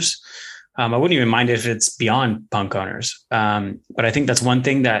Punk owners. I wouldn't even mind if it's beyond Punk owners. But I think that's one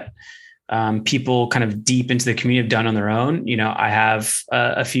thing that people kind of deep into the community have done on their own. I have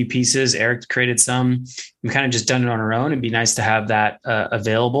a few pieces. Eric created some. We've kind of just done it on our own. It'd be nice to have that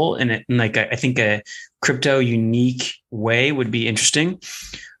available. And I think a crypto unique way would be interesting.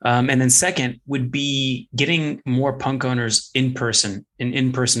 And then second would be getting more Punk owners in person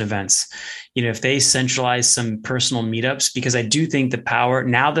events. If they centralize some personal meetups, because I do think the power,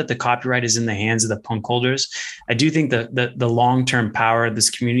 now that the copyright is in the hands of the Punk holders, I do think the long-term power of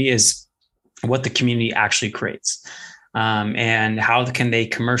this community is what the community actually creates. And how can they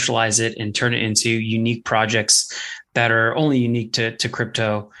commercialize it and turn it into unique projects that are only unique to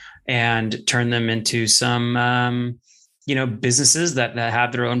crypto, and turn them into some, businesses that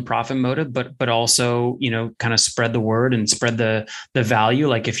have their own profit motive, but also, kind of spread the word and spread the value.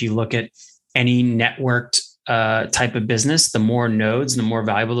 Like if you look at any networked type of business, the more nodes, the more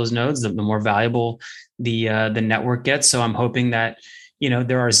valuable those nodes, the more valuable the network gets. So I'm hoping that,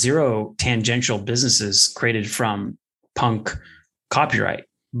 there are zero tangential businesses created from Punk copyright,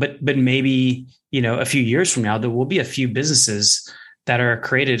 but maybe, a few years from now, there will be a few businesses that are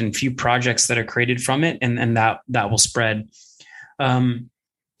created and few projects that are created from it. And that will spread.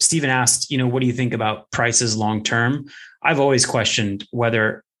 Stephen asked, what do you think about prices long-term? I've always questioned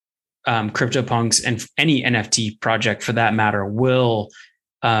whether CryptoPunks and any NFT project for that matter will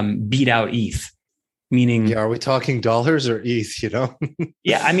beat out ETH. Meaning, are we talking dollars or ETH,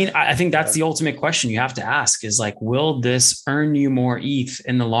 Yeah. I mean, I think that's the ultimate question you have to ask is will this earn you more ETH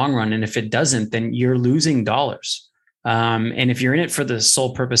in the long run? And if it doesn't, then you're losing dollars. And if you're in it for the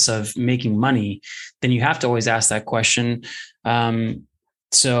sole purpose of making money, then you have to always ask that question.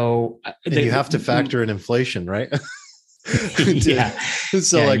 So you have to factor in inflation, right? Yeah.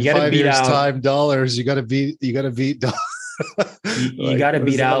 So 5 years time dollars, you got to beat dollars. You got to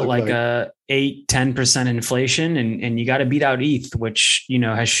beat out a 8-10% inflation, and you got to beat out ETH, which,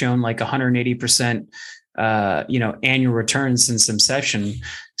 has shown 180%, annual returns since inception.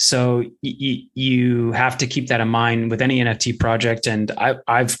 So you have to keep that in mind with any NFT project. And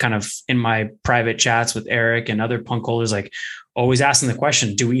I've kind of in my private chats with Eric and other Punk holders, always asking the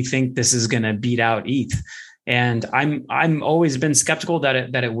question, do we think this is going to beat out ETH? And I'm always been skeptical that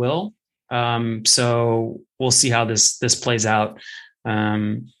it will. So we'll see how this plays out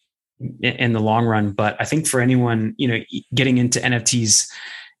in the long run. But I think for anyone, getting into NFTs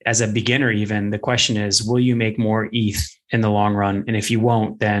as a beginner, even, the question is, will you make more ETH in the long run? And if you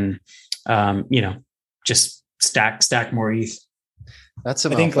won't, then, just stack more ETH. That's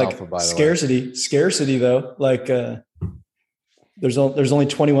I think like scarcity though, like, there's only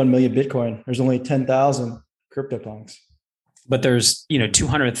 21 million Bitcoin. There's only 10,000 CryptoPunks. But there's,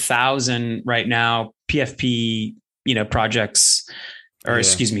 200,000 right now, PFP, projects, or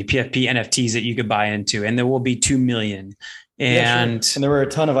excuse me, PFP NFTs that you could buy into, and there will be 2 million. And there were a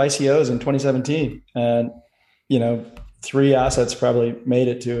ton of ICOs in 2017, and, 3 assets probably made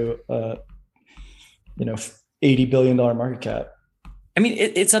it to, $80 billion market cap. I mean,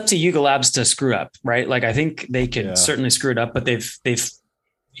 it's up to Yuga Labs to screw up, right? Like, I think they could certainly screw it up, but they've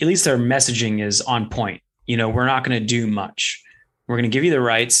at least their messaging is on point. We're not going to do much. We're going to give you the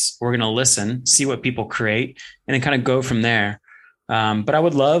rights. We're going to listen, see what people create, and then kind of go from there. But I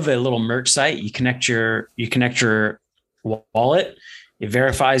would love a little merch site. You connect your wallet. It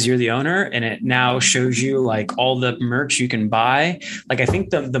verifies you're the owner, and it now shows you like all the merch you can buy. Like, I think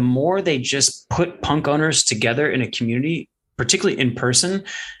the more they just put punk owners together in a community, particularly in person,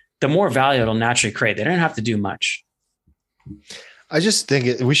 the more value it'll naturally create. They don't have to do much. I just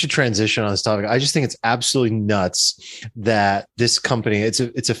think we should transition on this topic. I just think it's absolutely nuts that this company, it's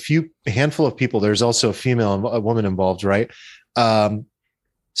a handful of people. There's also a woman involved, right?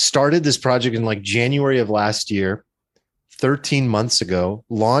 Started this project in like January of last year, 13 months ago,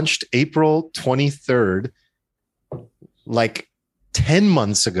 launched April 23rd, like 10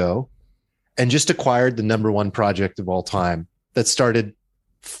 months ago, and just acquired the #1 project of all time that started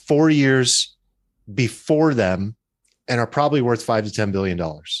 4 years before them and are probably worth $5 to $10 billion.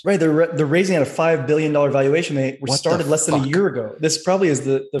 Right. They're raising at a $5 billion valuation. They were started less than a year ago. This probably is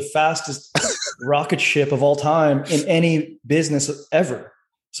the fastest rocket ship of all time in any business ever.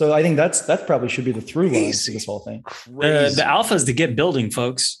 So I think that's probably should be the through line to this whole thing. The alpha is to get building,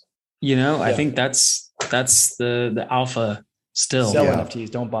 folks. I think that's the alpha still. Sell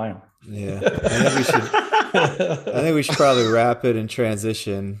NFTs, don't buy them. Yeah. I think we should probably wrap it and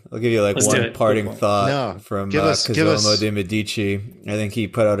transition. I'll give you like one parting thought from Cosimo de Medici. I think he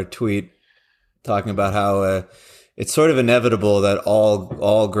put out a tweet talking about how it's sort of inevitable that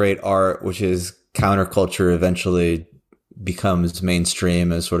all great art, which is counterculture, eventually becomes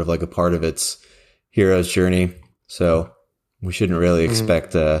mainstream as sort of like a part of its hero's journey. So we shouldn't really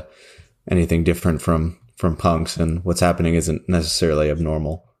expect anything different from punks, and what's happening isn't necessarily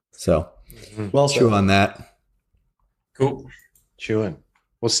abnormal. So well, chew on that. Cool. Chewing.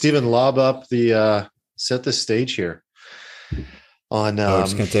 Well, Stephen, lob up set the stage here. On we're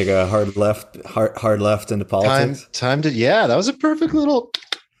just gonna take a hard left into politics. Time to that was a perfect little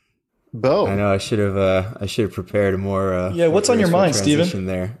bow. I know I should have prepared a more what's on your mind, Stephen?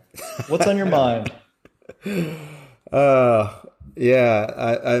 There. What's on your mind? I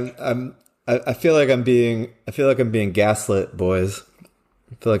feel like I'm being gaslit, boys.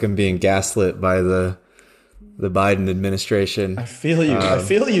 I feel like I'm being gaslit by the Biden administration. I feel you. I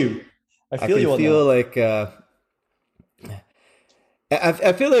feel you. I feel like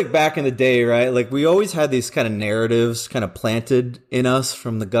back in the day, right? Like we always had these kind of narratives kind of planted in us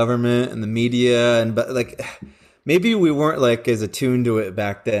from the government and the media, but like maybe we weren't like as attuned to it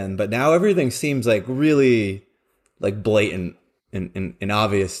back then. But now everything seems like really like blatant and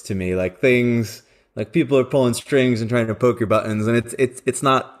obvious to me. Like things. Like people are pulling strings and trying to poke your buttons, and it's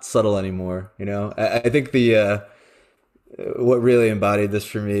not subtle anymore. I think what really embodied this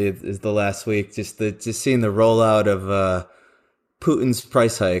for me is the last week, just seeing the rollout of Putin's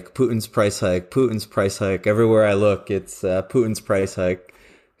price hike. Everywhere I look, it's Putin's price hike.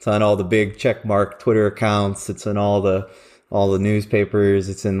 It's on all the big checkmark Twitter accounts. It's in all the newspapers.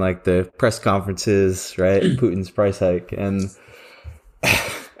 It's in like the press conferences, right? Putin's price hike, and.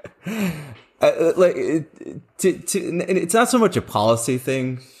 It's not so much a policy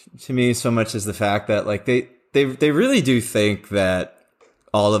thing to me, so much as the fact that like they really do think that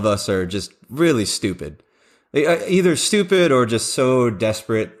all of us are just really stupid, either stupid or just so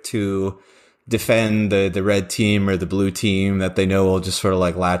desperate to defend the red team or the blue team that they know will just sort of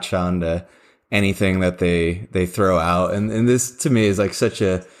like latch on to anything that they throw out, and this to me is like such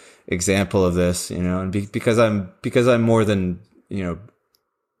a example of this, and because I'm more than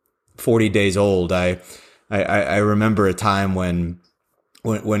 40 days old. I remember a time when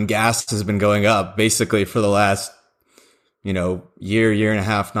gas has been going up basically for the last, year and a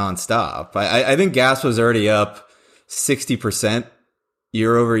half nonstop. I think gas was already up 60%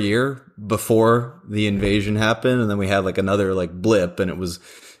 year over year before the invasion happened. And then we had like another like blip, and it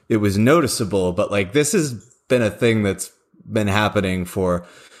was noticeable. But like this has been a thing that's been happening for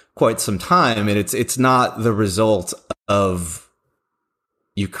quite some time. And it's not the result of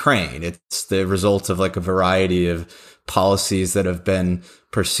Ukraine. It's the result of like a variety of policies that have been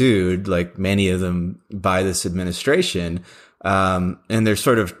pursued, like many of them by this administration. And they're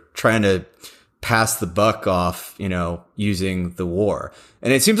sort of trying to pass the buck off, using the war.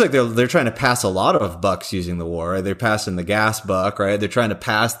 And it seems like they're trying to pass a lot of bucks using the war. Right? They're passing the gas buck, right? They're trying to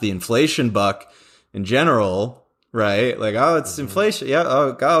pass the inflation buck in general, right? Like, oh, it's inflation. Yeah.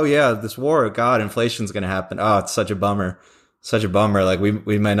 Oh yeah. This war. God, inflation's going to happen. Oh, it's such a bummer. Such a bummer. Like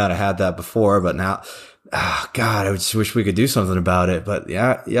we might not have had that before, but now, oh God, I just wish we could do something about it. But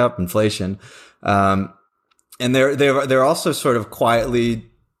yeah, yep, inflation. And they're also sort of quietly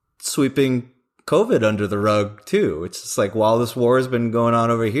sweeping COVID under the rug too. It's just like, while this war has been going on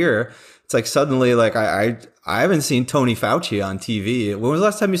over here, it's like suddenly, like I haven't seen Tony Fauci on TV. When was the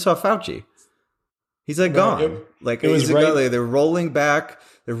last time you saw Fauci? He's like gone. Like it was right. They're rolling back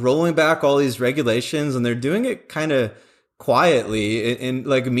all these regulations, and they're doing it kind of quietly. And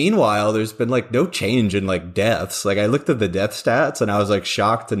like, meanwhile, there's been like no change in like deaths. Like I looked at the death stats, and I was like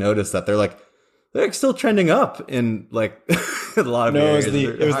shocked to notice that they're still trending up in like a lot of areas.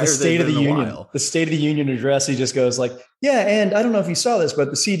 It was the State of the Union. The State of the Union address. He just goes like, yeah, and I don't know if you saw this,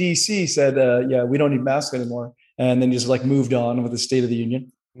 but the CDC said, yeah, we don't need masks anymore. And then just like moved on with the State of the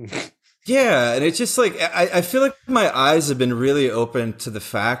Union. Yeah. And it's just like, I feel like my eyes have been really open to the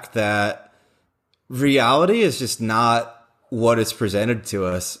fact that reality is just not what it's presented to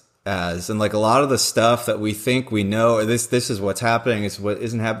us as. And like a lot of the stuff that we think we know, or this is what's happening, is what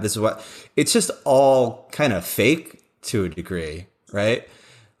isn't happening, this is what, it's just all kind of fake to a degree, right?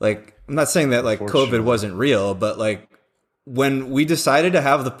 Like, I'm not saying that like COVID wasn't real, but like when we decided to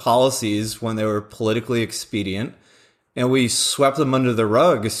have the policies when they were politically expedient, and we swept them under the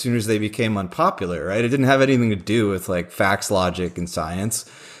rug as soon as they became unpopular, right? It didn't have anything to do with like facts, logic, and science.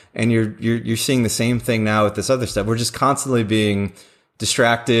 And you're seeing the same thing now with this other stuff. We're just constantly being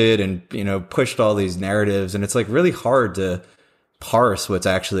distracted and, pushed all these narratives. And it's like really hard to parse what's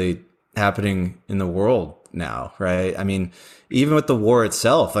actually happening in the world now, right? I mean, even with the war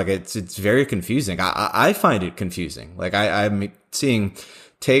itself, like it's very confusing. I find it confusing. Like I'm seeing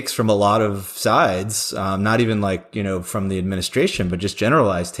takes from a lot of sides, not even like, from the administration, but just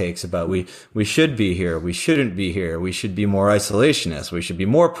generalized takes about we should be here, we shouldn't be here, we should be more isolationist, we should be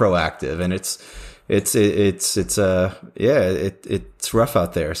more proactive. And it's rough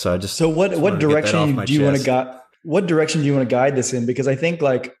out there. So what direction do you want to guide this in? Because I think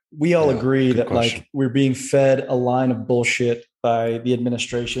like we all agree that question. Like we're being fed a line of bullshit by the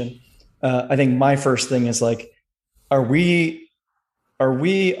administration. I think my first thing is like, are we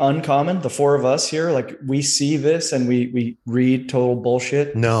uncommon? The four of us here, like we see this and we read total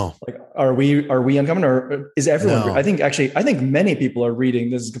bullshit. No. Like, are we uncommon, or is everyone? No. I think many people are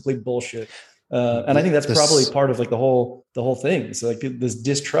reading this is complete bullshit. And I think that's probably part of like the whole thing. It's like this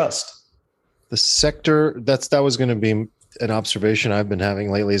distrust. The sector that was going to be an observation I've been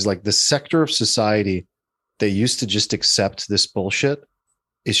having lately is like the sector of society that used to just accept this bullshit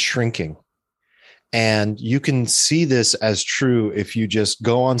is shrinking. And you can see this as true if you just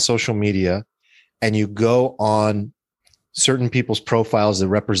go on social media and you go on certain people's profiles that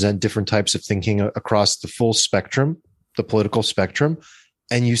represent different types of thinking across the full spectrum, the political spectrum.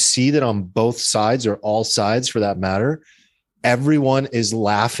 And you see that on both sides, or all sides for that matter, everyone is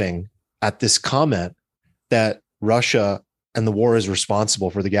laughing at this comment that Russia and the war is responsible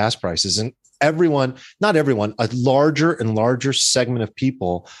for the gas prices. And not everyone, a larger and larger segment of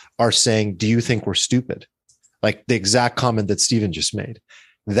people are saying, do you think we're stupid? Like the exact comment that Steven just made.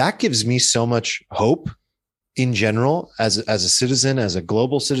 That gives me so much hope in general, as a citizen, as a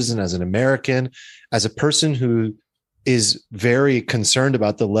global citizen, as an American, as a person who is very concerned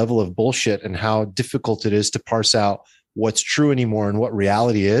about the level of bullshit and how difficult it is to parse out what's true anymore and what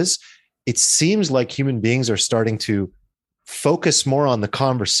reality is. It seems like human beings are starting to focus more on the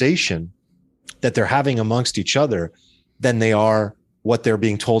conversation that they're having amongst each other than they are what they're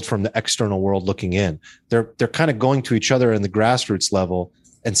being told from the external world looking in. They're kind of going to each other in the grassroots level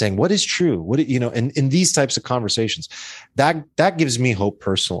and saying, what is true? In these types of conversations, that gives me hope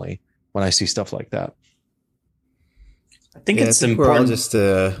personally when I see stuff like that. I think it's important. We're all just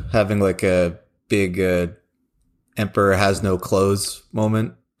having like a big emperor has no clothes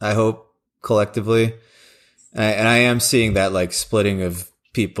moment, I hope, collectively. And I am seeing that like splitting of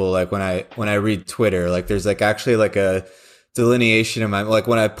people. Like when I read Twitter, like there's like actually like a delineation in my, like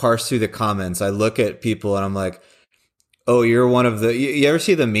when I parse through the comments, I look at people and I'm like, oh, you're one of the, you ever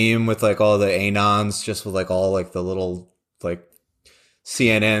see the meme with like all the anons just with like all like the little like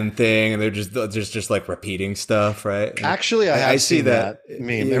CNN thing, and they're just like repeating stuff, right? And actually, I see that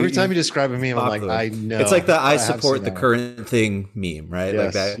meme. Every time you just describe a meme, I'm like, I know. It's like the I support the current thing meme, right?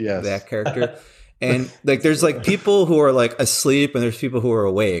 Yes, like yes. that character. And like there's like people who are like asleep and there's people who are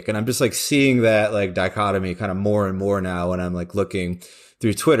awake. And I'm just like seeing that like dichotomy kind of more and more now when I'm like looking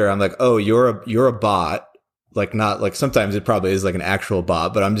through Twitter. I'm like, oh, you're a bot. Like not like sometimes it probably is like an actual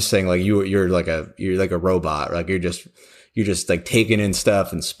bot, but I'm just saying like you're like a robot. Like you're just like taking in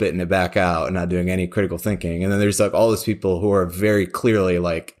stuff and spitting it back out and not doing any critical thinking. And then there's like all these people who are very clearly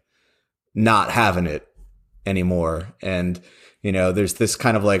like not having it anymore. And, you know, there's this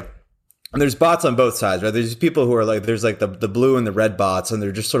kind of like, and there's bots on both sides, right? There's people who are like, there's like the blue and the red bots, and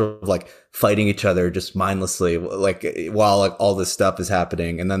they're just sort of like fighting each other just mindlessly, like while like all this stuff is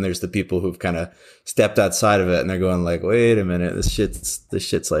happening. And then there's the people who've kind of stepped outside of it and they're going like, wait a minute, this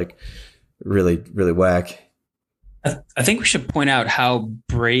shit's like really, really whack. I think we should point out how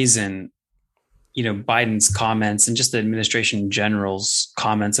brazen, you know, Biden's comments and just the administration in general's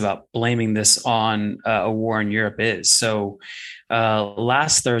comments about blaming this on a war in Europe is. So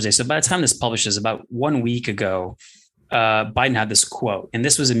last Thursday, so by the time this publishes, about 1 week ago, Biden had this quote, and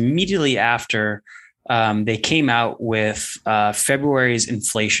this was immediately after they came out with February's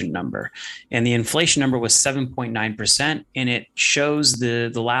inflation number, and the inflation number was 7.9%, and it shows the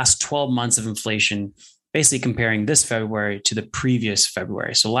last 12 months of inflation, basically comparing this February to the previous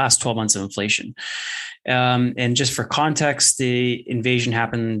February. So last 12 months of inflation. And just for context, the invasion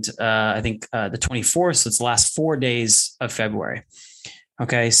happened, I think the 24th. So it's the last 4 days of February.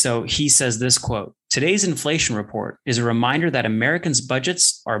 Okay. So he says this quote: "Today's inflation report is a reminder that Americans'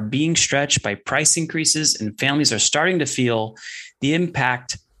 budgets are being stretched by price increases, and families are starting to feel the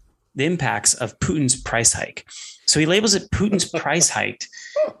impacts of Putin's price hike." So he labels it Putin's price hike.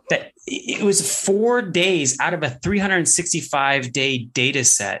 That it was 4 days out of a 365-day data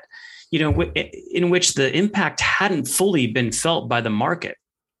set, you know, in which the impact hadn't fully been felt by the market.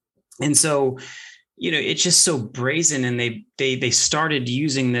 And so, you know, it's just so brazen. And they started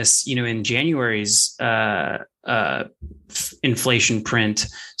using this, you know, in January's inflation print,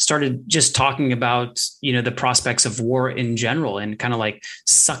 started just talking about, you know, the prospects of war in general and kind of like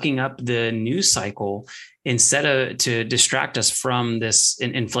sucking up the news cycle instead of to distract us from this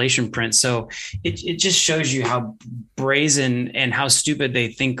inflation print. So it just shows you how brazen and how stupid they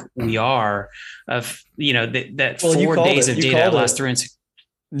think we are of, you know, that 4 days of data last through.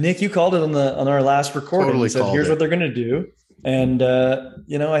 Nick, you called it on our last recording. Totally, you said, here's what they're going to do. And,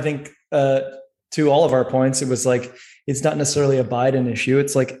 you know, I think to all of our points, it was like, it's not necessarily a Biden issue.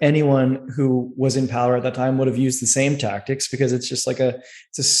 It's like anyone who was in power at that time would have used the same tactics, because it's just like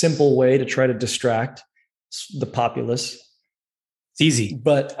it's a simple way to try to distract the populace. It's easy,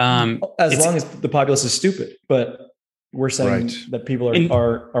 but as long as the populace is stupid. But we're saying that people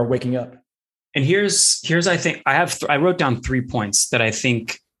are waking up. And here's I think I wrote down 3 points that I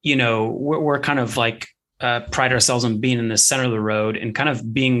think, you know, we're kind of like pride ourselves on being in the center of the road and kind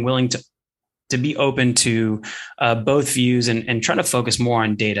of being willing to be open to both views and try to focus more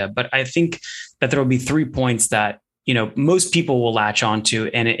on data. But I think that there will be 3 points that, you know, most people will latch onto,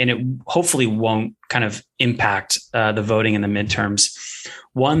 and it hopefully won't kind of impact the voting in the midterms.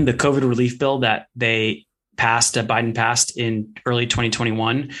 One, the COVID relief bill that Biden passed in early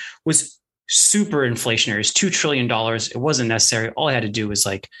 2021 was super inflationary. It's $2 trillion. It wasn't necessary. All I had to do was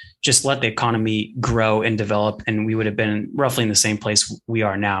like just let the economy grow and develop, and we would have been roughly in the same place we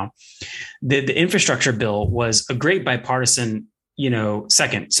are now. The infrastructure bill was a great bipartisan, you know,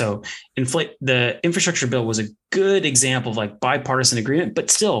 second. So the infrastructure bill was a good example of like bipartisan agreement, but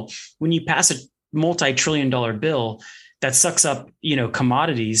still, when you pass a multi-trillion-dollar bill that sucks up, you know,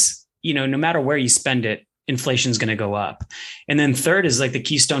 commodities, you know, no matter where you spend it, inflation is going to go up. And then third is like the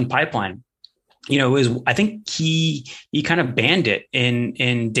Keystone Pipeline. You know, I think he kind of banned it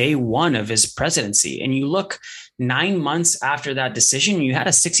in day one of his presidency. And you look 9 months after that decision, you had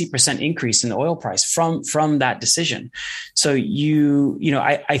a 60% increase in the oil price from that decision. So you know,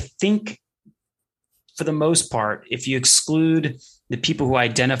 I think for the most part, if you exclude the people who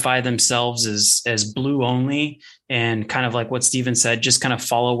identify themselves as blue only and kind of like what Steven said, just kind of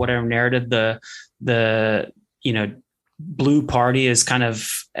follow whatever narrative the you know, blue party is kind of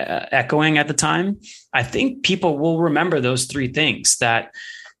echoing at the time, I think people will remember those 3 things: that,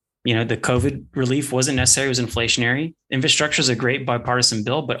 you know, the COVID relief wasn't necessary, it was inflationary. Infrastructure is a great bipartisan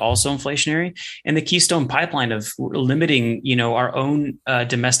bill, but also inflationary. And the Keystone Pipeline of limiting, you know, our own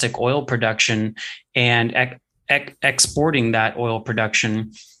domestic oil production and exporting that oil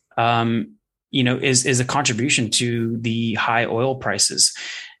production is a contribution to the high oil prices.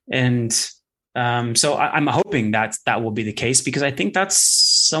 And so I'm hoping that will be the case, because I think that's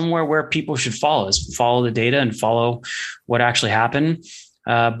somewhere where people should follow the data and follow what actually happened.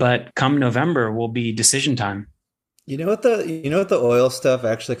 But come November will be decision time. You know what the oil stuff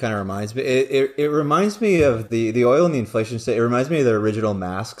actually kind of reminds me? It reminds me of the oil and the inflation state. It reminds me of the original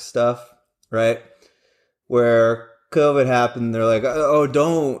mask stuff, right? Where COVID happened, they're like, oh,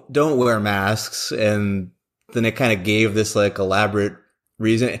 don't wear masks, and then it kind of gave this like elaborate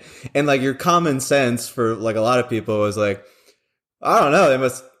reason, and like your common sense for like a lot of people was like, I don't know, they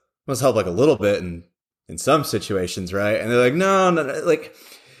must help like a little bit in some situations, right? And they're like, no, like,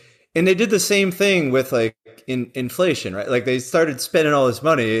 and they did the same thing with like in inflation, right? Like they started spending all this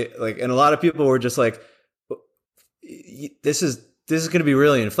money, like, and a lot of people were just like, this is going to be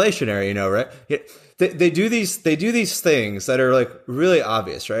really inflationary, right? They do these things that are like really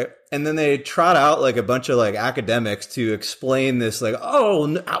obvious, right? And then they trot out like a bunch of like academics to explain this, like,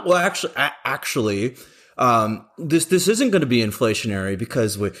 oh, well, actually, this isn't going to be inflationary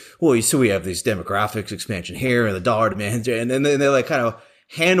because we have these demographics expansion here and the dollar demand, and then they like kind of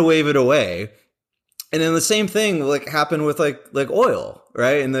hand wave it away. And then the same thing like happened with like oil,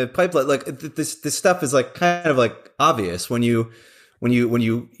 right? And the pipeline, like this stuff is like kind of like obvious when you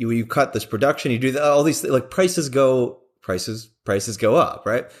cut this production, you do all these, like prices go up,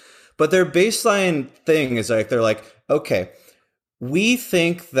 right? But their baseline thing is like, they're like, okay, we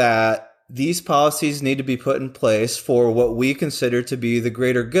think that these policies need to be put in place for what we consider to be the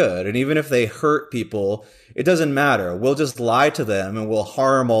greater good. And even if they hurt people, it doesn't matter. We'll just lie to them and we'll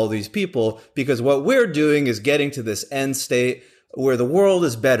harm all these people, because what we're doing is getting to this end state where the world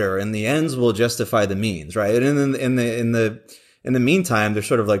is better and the ends will justify the means, right? And in the meantime, they're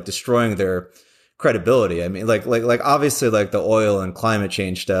sort of like destroying their credibility. I mean, like obviously like the oil and climate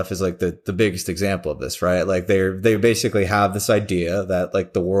change stuff is like the biggest example of this, right? Like they basically have this idea that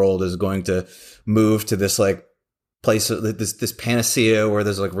like the world is going to move to this like place, this panacea where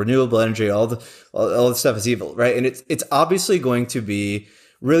there's like renewable energy, all this stuff is evil, right? And it's obviously going to be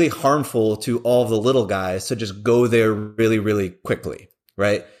really harmful to all the little guys to just go there really, really quickly,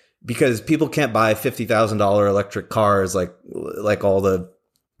 right? Because people can't buy $50,000 electric cars like all the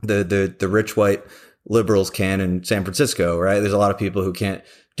rich white liberals can in San Francisco, right? There's a lot of people who can't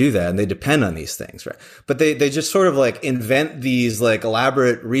do that, and they depend on these things, right? But they just sort of like invent these like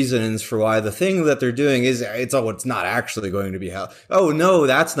elaborate reasons for why the thing that they're doing it's not actually going to be how. Oh no,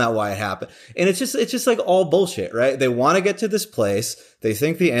 that's not why it happened. And it's just like all bullshit, right? They want to get to this place. They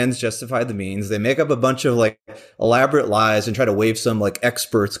think the ends justify the means. They make up a bunch of like elaborate lies and try to wave some like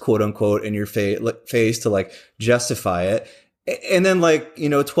experts, quote unquote, in your face to like justify it. And then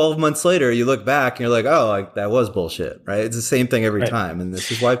 12 months later, you look back and you're like, oh, like that was bullshit, right? It's the same thing every time. And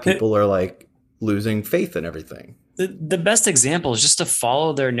this is why people are like losing faith in everything. The best example is just to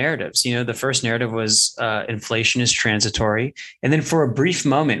follow their narratives. The first narrative was inflation is transitory. And then for a brief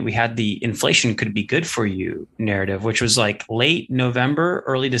moment, we had the inflation could be good for you narrative, which was like late November,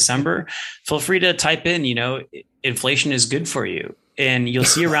 early December. Feel free to type in, inflation is good for you. And you'll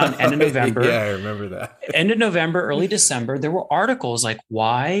see around end of November. Yeah, I remember that. End of November, early December, there were articles like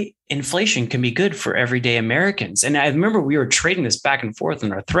why inflation can be good for everyday Americans. And I remember we were trading this back and forth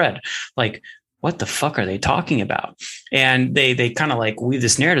in our thread. Like, what the fuck are they talking about? And they kind of like weave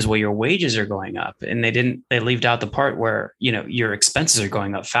this narrative where your wages are going up. And they left out the part where, your expenses are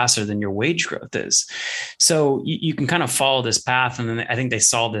going up faster than your wage growth is. So you can kind of follow this path. And then I think they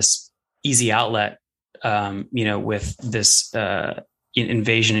saw this easy outlet, with this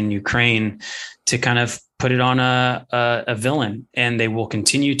invasion in Ukraine to kind of put it on a villain, and they will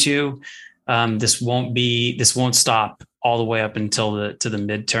continue to. This won't stop all the way up until the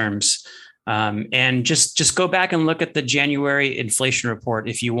midterms. And just go back and look at the January inflation report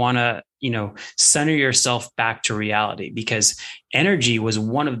if you want to, center yourself back to reality, because energy was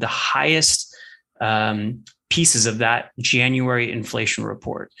one of the highest pieces of that January inflation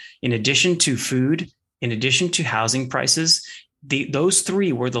report. In addition to food, in addition to housing prices, those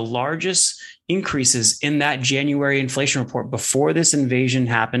three were the largest increases in that January inflation report before this invasion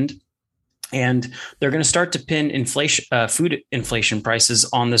happened. And they're going to start to pin food inflation prices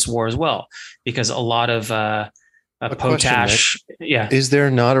on this war as well, because a lot of potash. Yeah, is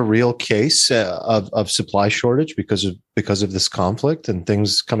there not a real case of supply shortage because of this conflict and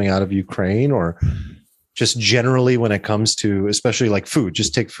things coming out of Ukraine, or just generally when it comes to, especially like food?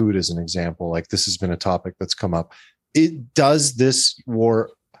 Just take food as an example. Like this has been a topic that's come up. Does this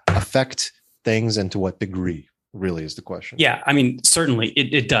war affect things, and to what degree? Really is the question. Yeah, I mean, certainly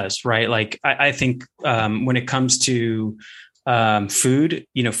it does, right? Like I think when it comes to Food,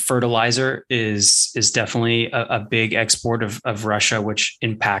 fertilizer is definitely a big export of Russia, which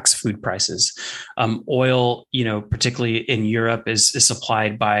impacts food prices. Oil, particularly in Europe, is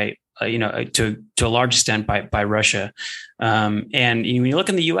supplied by to a large extent by Russia. And when you look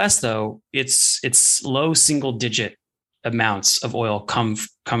in the U.S., though, it's low single digit amounts of oil come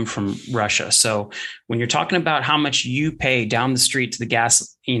from Russia. So when you're talking about how much you pay down the street to the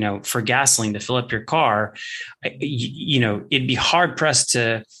gas, for gasoline to fill up your car, it'd be hard pressed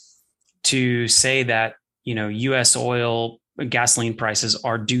to say that, US oil gasoline prices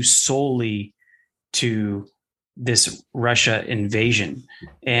are due solely to this Russia invasion.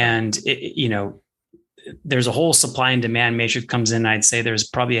 And there's a whole supply and demand matrix comes in. I'd say there's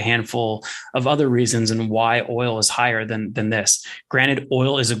probably a handful of other reasons and why oil is higher than this. Granted,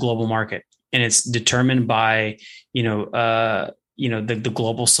 oil is a global market and it's determined by, the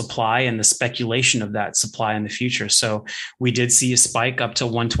global supply and the speculation of that supply in the future. So we did see a spike up to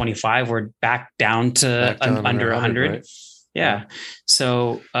 125. We're back down to under 100. Right? Yeah.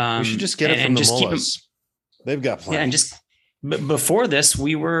 So we should just get it from the mullahs. They've got plenty. Yeah, and just before this,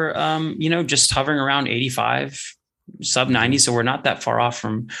 we were, just hovering around 85, sub 90. So we're not that far off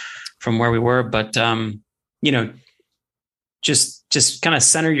from where we were. But, just kind of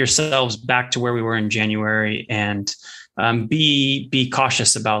center yourselves back to where we were in January and be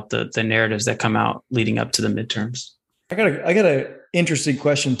cautious about the narratives that come out leading up to the midterms. I got a interesting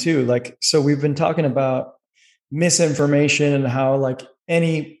question too. So we've been talking about misinformation and how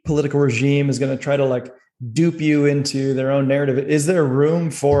any political regime is going to try to dupe you into their own narrative. Is there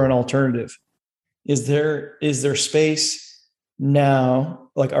room for an alternative? Is there space now?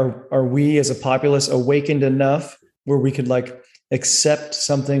 Are we as a populace awakened enough where we could accept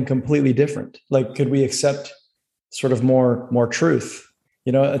something completely different? Could we accept sort of more truth?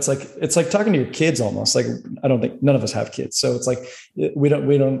 It's like talking to your kids almost. I don't think none of us have kids. So it's we're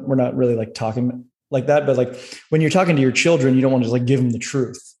not really talking like that. But when you're talking to your children, you don't want to just give them the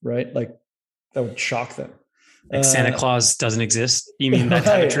truth, right? That would shock them. Santa Claus doesn't exist. You mean that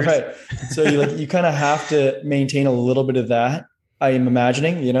type of truth? Right. So you kind of have to maintain a little bit of that. I am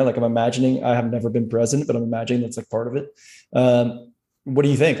imagining, I'm imagining, I have never been present, but I'm imagining that's part of it. What do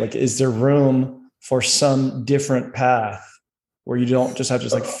you think? Is there room for some different path where you don't just have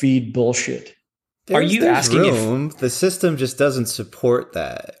to feed bullshit? Are you asking room, if the system just doesn't support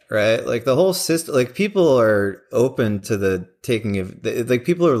that, right? The whole system, people are open to the taking of,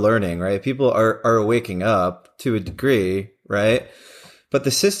 people are learning, right? People are waking up to a degree, right? But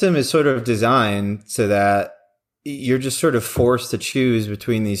the system is sort of designed so that you're just sort of forced to choose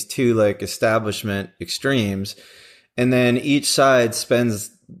between these two establishment extremes. And then each side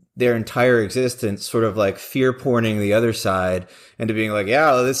spends their entire existence sort of fear porning the other side into being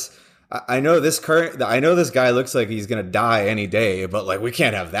I know this guy looks like he's going to die any day, but we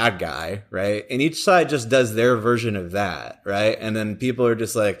can't have that guy. Right. And each side just does their version of that. Right. And then people are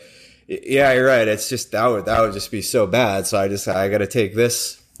just yeah, you're right. It's just, that would just be so bad. So I got to take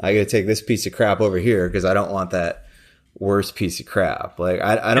this piece of crap over here because I don't want that worst piece of crap.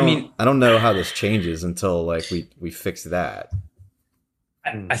 I don't know how this changes until we fix that.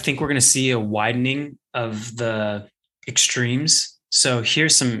 I think we're going to see a widening of the extremes. So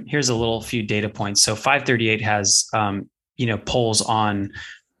here's a little few data points. So 538 has, polls on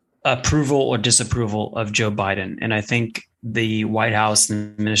approval or disapproval of Joe Biden. And I think the White House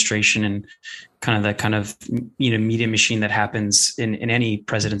and administration and kind of media machine that happens in any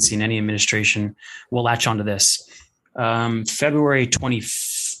presidency, in any administration will latch onto this. February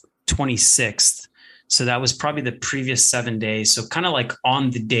 26th. So that was probably the previous 7 days. So kind of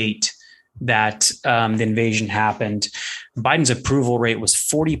on the date that the invasion happened, Biden's approval rate was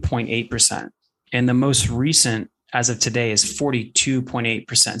 40.8%. And the most recent, as of today, is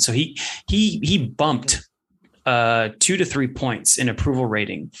 42.8%. So he bumped 2 to 3 points in approval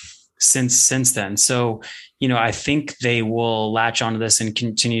rating since then. So, I think they will latch onto this and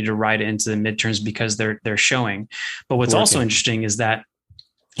continue to ride it into the midterms because they're showing. But what's also interesting is that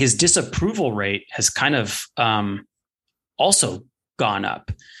his disapproval rate has kind of also gone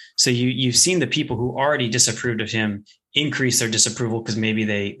up. So you've seen the people who already disapproved of him increase their disapproval because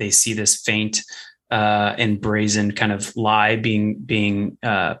maybe they see this faint and brazen kind of lie being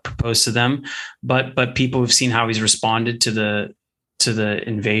proposed to them. But people who've seen how he's responded to the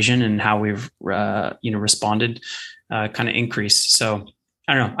invasion and how we've responded kind of increased. So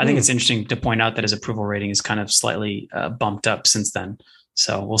I don't know. I think it's interesting to point out that his approval rating is kind of slightly bumped up since then.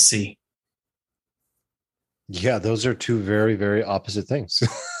 So we'll see. Yeah, those are two very, very opposite things.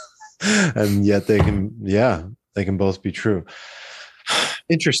 And yet they can both be true.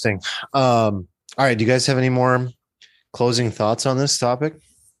 Interesting. All right. Do you guys have any more closing thoughts on this topic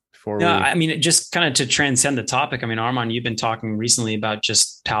before No, I mean, just kind of to transcend the topic. I mean, Armand, you've been talking recently about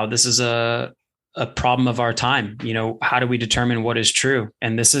just how this is a problem of our time. You know, how do we determine what is true?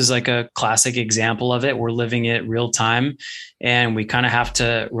 And this is like a classic example of it. We're living it real time, and we kind of have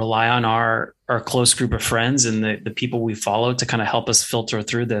to rely on our close group of friends and the people we follow to kind of help us filter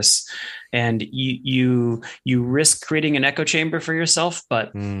through this. And you risk creating an echo chamber for yourself,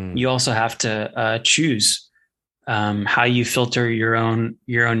 but you also have to choose how you filter your own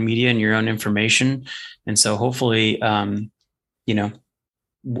media and your own information. And so hopefully, you know,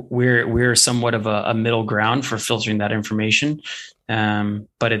 we're somewhat of a middle ground for filtering that information.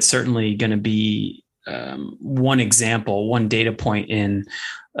 But it's certainly going to be one example, one data point in,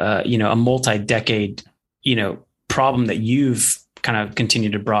 you know, a multi-decade, you know, problem that you've kind of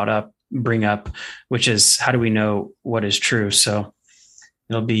continued to bring up, which is how do we know what is true? So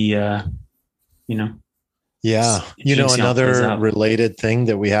it'll be, you know, yeah, you know, another related thing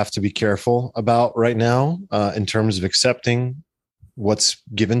that we have to be careful about right now, in terms of accepting what's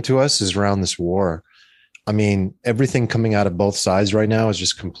given to us, is around this war. I mean, everything coming out of both sides right now is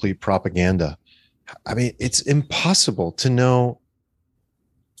just complete propaganda. I mean, it's impossible to know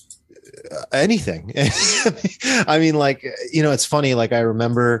anything. I mean, like, you know, it's funny. Like, I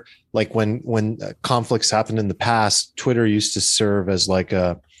remember like when conflicts happened in the past, Twitter used to serve as like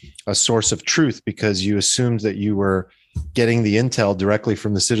a source of truth because you assumed that you were getting the intel directly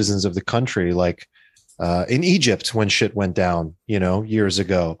from the citizens of the country. Like, in Egypt, when shit went down, you know, years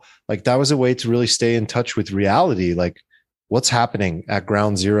ago, like that was a way to really stay in touch with reality. Like what's happening at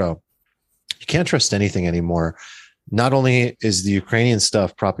ground zero. You can't trust anything anymore. Not only is the Ukrainian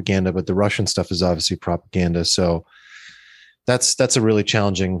stuff propaganda, but the Russian stuff is obviously propaganda. So that's a really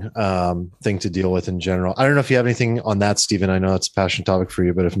challenging thing to deal with in general. I don't know if you have anything on that, Stephen. I know it's a passion topic for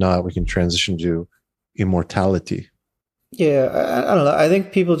you, but if not, we can transition to immortality. Yeah, I don't know. I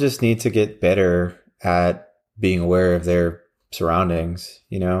think people just need to get better at being aware of their surroundings.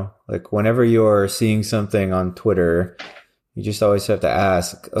 You know, like whenever you're seeing something on Twitter, you just always have to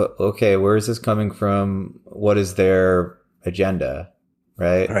ask, okay, where is this coming from? What is their agenda?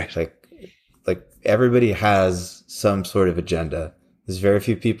 Right. Like everybody has some sort of agenda. There's very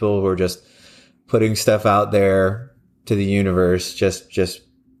few people who are just putting stuff out there to the universe just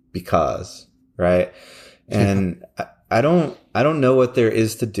because, right? And I don't know what there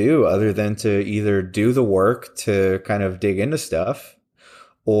is to do other than to either do the work to kind of dig into stuff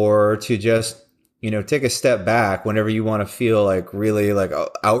or to just, you know, take a step back whenever you want to feel like really like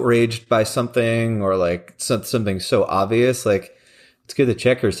outraged by something or like something so obvious. Like it's good to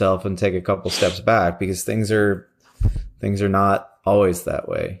check yourself and take a couple steps back because things are not always that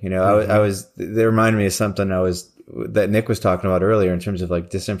way. You know, they reminded me of something that Nick was talking about earlier in terms of like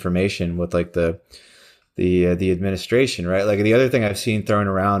disinformation with like the administration, right? Like the other thing I've seen thrown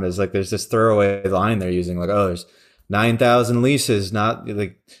around is like, there's this throwaway line they're using like, oh, there's 9,000 leases, not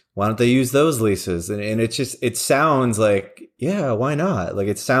like, why don't they use those leases? And it sounds like, yeah, why not? Like,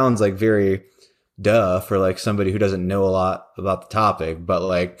 it sounds like very duh for like somebody who doesn't know a lot about the topic, but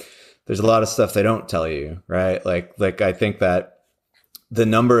like, there's a lot of stuff they don't tell you, right? Like I think that the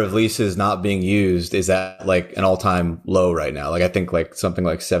number of leases not being used is at like an all-time low right now. Like I think like something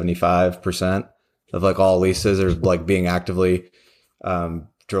like 75% of like all leases are like being actively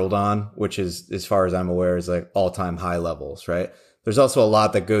drilled on, which is, as far as I'm aware, is like all-time high levels, right? There's also a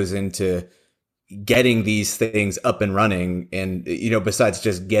lot that goes into getting these things up and running. And, you know, besides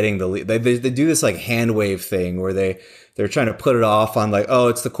just getting they do this like hand wave thing where they're trying to put it off on like, oh,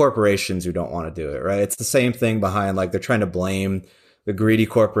 it's the corporations who don't want to do it, right? It's the same thing behind like, they're trying to blame the greedy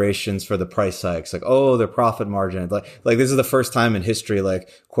corporations for the price hikes. Like, oh, their profit margin. Like this is the first time in history, like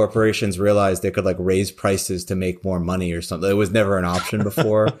corporations realized they could like raise prices to make more money or something. It was never an option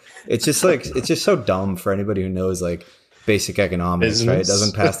before. It's just so dumb for anybody who knows like basic economics, business. Right? It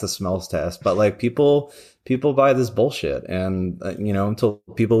doesn't pass the smells test, but like people buy this bullshit. And, you know, until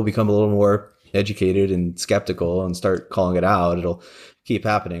people become a little more educated and skeptical and start calling it out, it'll keep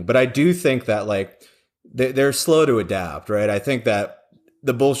happening. But I do think that like, they're slow to adapt, right? I think that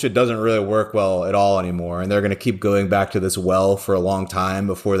the bullshit doesn't really work well at all anymore. And they're going to keep going back to this well for a long time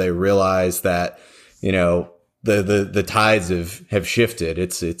before they realize that, you know, the tides have shifted.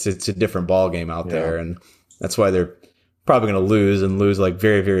 It's a different ball game out there. And that's why they're probably going to lose like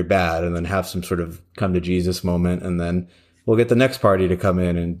very, very bad and then have some sort of come to Jesus moment. And then we'll get the next party to come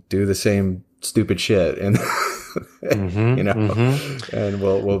in and do the same stupid shit. And, you know, and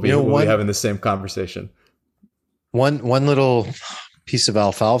we'll be having the same conversation. One little piece of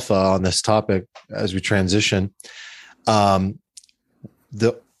alfalfa on this topic as we transition. One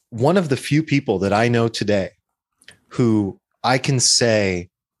of the few people that I know today who I can say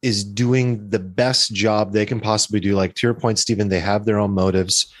is doing the best job they can possibly do. Like to your point, Stephen, they have their own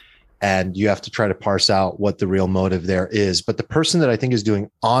motives and you have to try to parse out what the real motive there is. But the person that I think is doing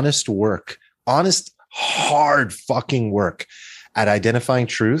honest work, honest, hard fucking work at identifying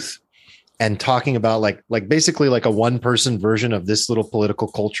truth and talking about like basically like a one person version of this little political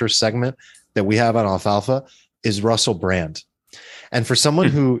culture segment that we have on Alfalfa is Russell Brand. And for someone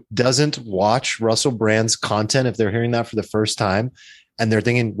who doesn't watch Russell Brand's content, if they're hearing that for the first time and they're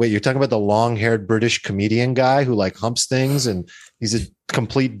thinking, wait, you're talking about the long haired British comedian guy who like humps things and he's a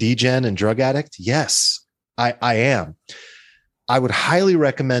complete degen and drug addict. Yes, I am. I would highly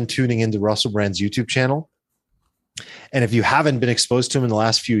recommend tuning into Russell Brand's YouTube channel. And if you haven't been exposed to him in the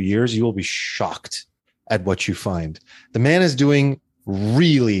last few years, you will be shocked at what you find. The man is doing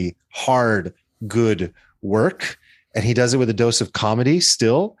really hard, good work. And he does it with a dose of comedy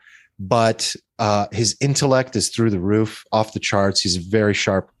still, but his intellect is through the roof, off the charts. He's a very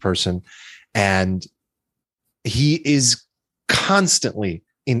sharp person. And he is constantly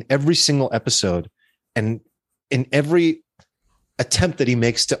in every single episode and in every attempt that he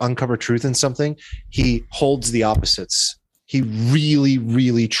makes to uncover truth in something, he holds the opposites. He really,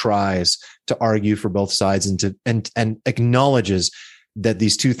 really tries to argue for both sides and acknowledges that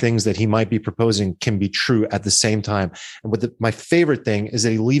these two things that he might be proposing can be true at the same time. And my favorite thing is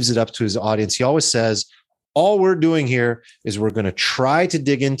that he leaves it up to his audience. He always says, all we're doing here is we're going to try to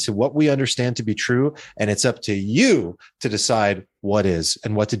dig into what we understand to be true. And it's up to you to decide what is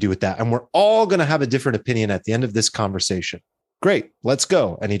and what to do with that. And we're all going to have a different opinion at the end of this conversation. Great, let's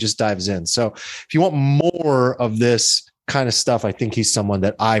go. And he just dives in. So if you want more of this kind of stuff, I think he's someone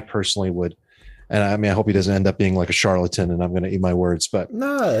that I personally would. And I mean, I hope he doesn't end up being like a charlatan and I'm going to eat my words, but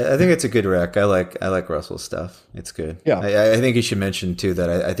no, I think it's a good rec. I like Russell's stuff. It's good. Yeah. I think you should mention too, that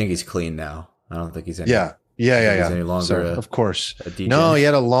I think he's clean now. I don't think he's any, yeah. any longer. So, of course. No, he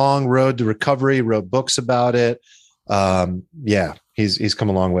had a long road to recovery, wrote books about it. Yeah, he's come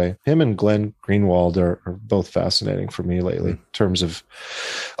a long way. Him and Glenn Greenwald are both fascinating for me lately in terms of,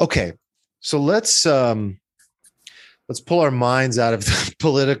 okay. So let's pull our minds out of the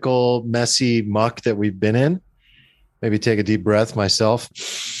political, messy muck that we've been in. Maybe take a deep breath myself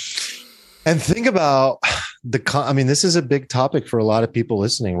and think about I mean, this is a big topic for a lot of people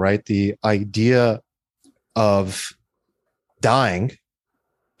listening, right? The idea of dying,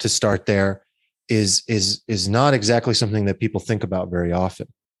 to start there, is not exactly something that people think about very often.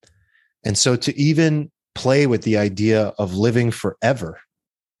 And so to even play with the idea of living forever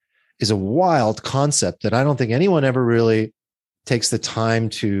is a wild concept that I don't think anyone ever really takes the time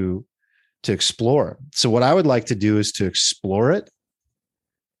to explore. So what I would like to do is to explore it,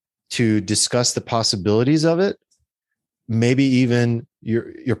 to discuss the possibilities of it, maybe even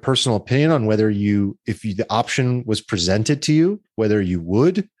your personal opinion on whether if the option was presented to you, whether you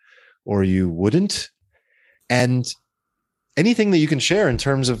would or you wouldn't, and anything that you can share in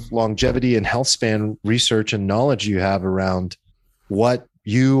terms of longevity and health span research and knowledge you have around what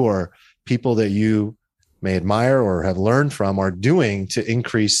you or people that you may admire or have learned from are doing to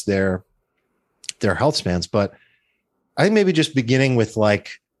increase their health spans. But I think maybe just beginning with like,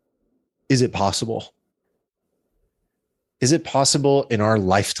 is it possible? Is it possible in our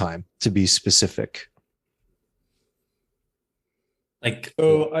lifetime, to be specific? Like,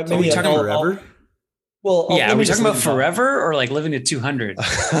 so are we talking forever? Well, yeah, are we talking about forever or like living to 200?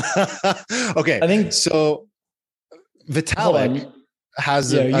 Okay, I think so. Vitalik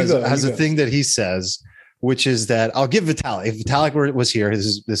has a thing that he says, which is that I'll give Vitalik. If Vitalik was here,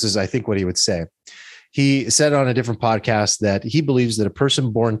 this is I think what he would say. He said on a different podcast that he believes that a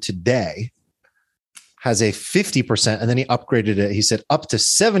person born today has a 50%, and then he upgraded it. He said up to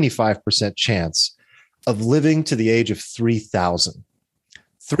 75% chance of living to the age of 3,000.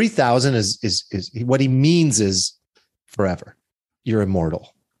 3,000 is what he means is forever. You're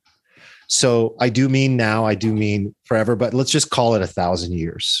immortal. So I do mean forever, but let's just call it 1,000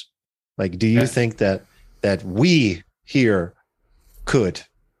 years. Like, do you think that we here could,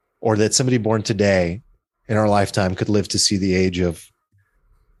 or that somebody born today in our lifetime could live to see the age of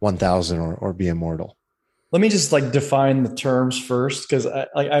 1,000 or be immortal? Let me just like define the terms first, because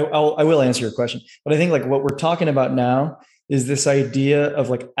I will answer your question. But I think like what we're talking about now is this idea of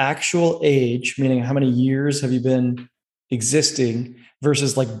like actual age, meaning how many years have you been existing,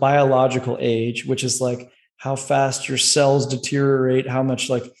 versus like biological age, which is like how fast your cells deteriorate, how much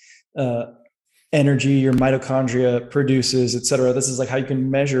like energy your mitochondria produces, et cetera. This is like how you can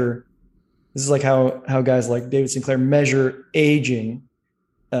measure. This is like how guys like David Sinclair measure aging.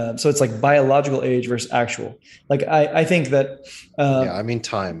 So it's like biological age versus actual. Like I think that. I mean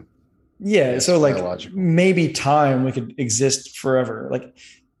time. Yeah. Yes, So like biological. maybe time we could exist forever. Like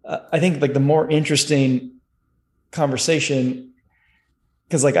I think like the more interesting conversation,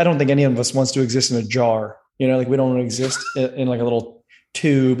 because like I don't think any of us wants to exist in a jar. Like we don't want to exist in like a little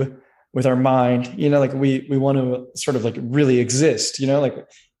tube with our mind. Like we want to sort of like really exist. Like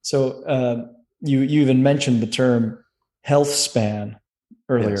so. You even mentioned the term health span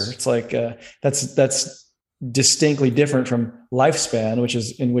earlier. Yes. It's like that's distinctly different from lifespan, which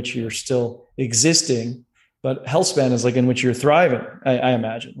is in which you're still existing, but health span is like in which you're thriving. I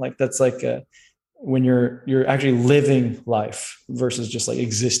imagine like that's like when you're actually living life versus just like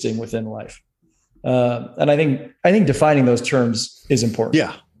existing within life. And I think defining those terms is important.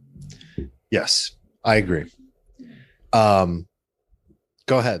 Yeah. Yes, I agree. Go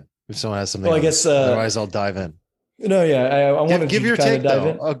ahead if someone has something. Well, I guess otherwise I'll dive in. No, yeah, I wanted give to your kind take of dive though.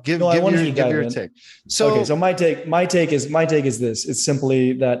 in. I'll give your take. So Okay, so my take is this. It's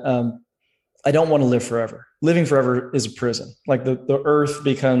simply that I don't want to live forever. Living forever is a prison. Like the earth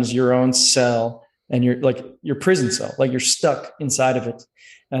becomes your own cell, and you're like your prison cell. Like you're stuck inside of it,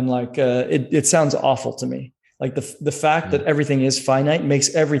 and like it sounds awful to me. Like the fact that everything is finite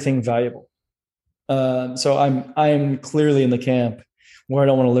makes everything valuable. So I'm clearly in the camp where I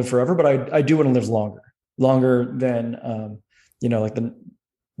don't want to live forever, but I do want to live longer than like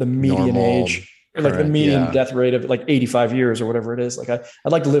the median Normal, age, or like the median death rate of like 85 years or whatever it is. Like I'd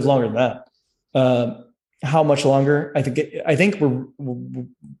like to live longer than that. How much longer? I think we're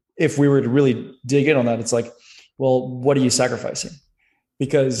if we were to really dig in on that, it's like, well, what are you sacrificing?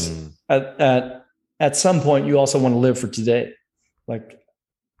 Because at some point you also want to live for today. Like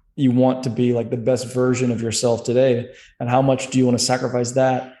you want to be like the best version of yourself today. And how much do you want to sacrifice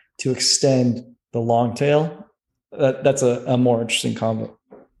that to extend the long tail? That's a more interesting combo.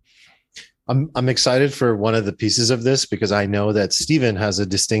 I'm excited for one of the pieces of this because I know that Steven has a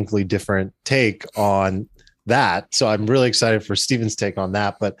distinctly different take on that. So I'm really excited for Steven's take on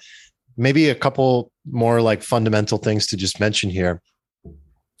that, but maybe a couple more like fundamental things to just mention here.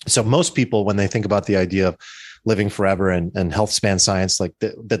 So most people, when they think about the idea of living forever and health span science, like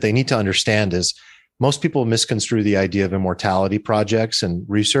that they need to understand is most people misconstrue the idea of immortality projects and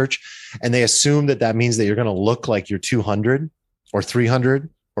research. And they assume that means that you're going to look like you're 200 or 300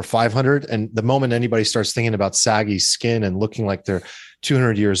 or 500. And the moment anybody starts thinking about saggy skin and looking like they're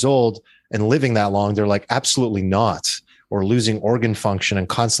 200 years old and living that long, they're like, absolutely not, or losing organ function and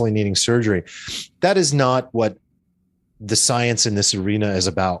constantly needing surgery. That is not what the science in this arena is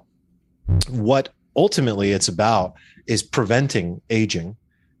about. What ultimately it's about is preventing aging.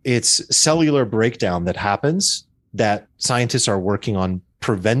 It's cellular breakdown that happens that scientists are working on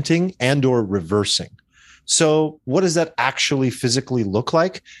preventing and or reversing. So what does that actually physically look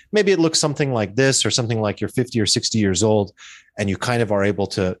like? Maybe it looks something like this, or something like you're 50 or 60 years old and you kind of are able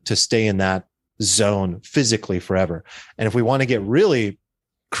to stay in that zone physically forever. And if we want to get really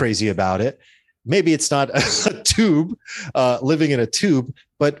crazy about it, maybe it's not a tube, living in a tube,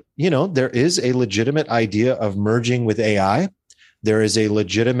 but there is a legitimate idea of merging with AI. There is a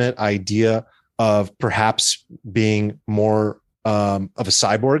legitimate idea of perhaps being more of a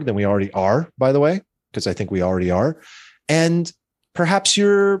cyborg than we already are, by the way, because I think we already are. And perhaps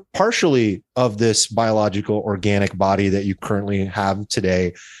you're partially of this biological organic body that you currently have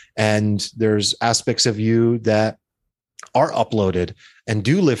today. And there's aspects of you that are uploaded and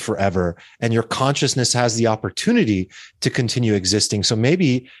do live forever, and your consciousness has the opportunity to continue existing. So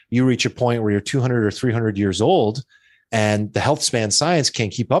maybe you reach a point where you're 200 or 300 years old and the health span science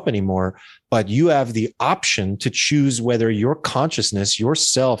can't keep up anymore, but you have the option to choose whether your consciousness,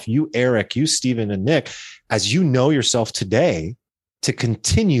 yourself, you, Eric, you, Steven, and Nick, as you know yourself today, to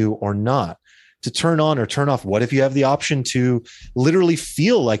continue or not, to turn on or turn off. What if you have the option to literally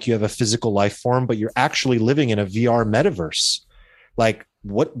feel like you have a physical life form, but you're actually living in a VR metaverse? Like,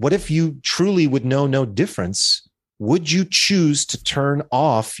 what if you truly would know no difference? Would you choose to turn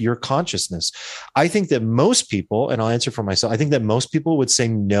off your consciousness? I think that most people, and I'll answer for myself, I think that most people would say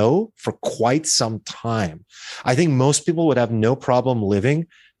no for quite some time. I think most people would have no problem living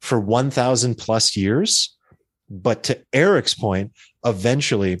for 1,000 plus years. But to Eric's point,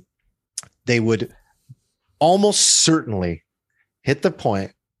 eventually they would almost certainly hit the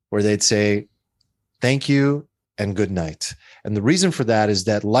point where they'd say, thank you and good night. And the reason for that is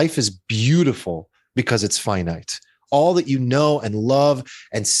that life is beautiful because it's finite. All that you know and love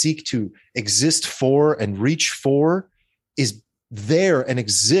and seek to exist for and reach for is there and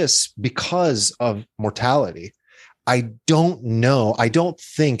exists because of mortality. I don't know. I don't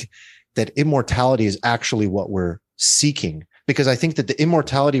think that immortality is actually what we're seeking, because I think that the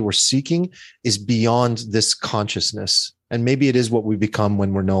immortality we're seeking is beyond this consciousness. And maybe it is what we become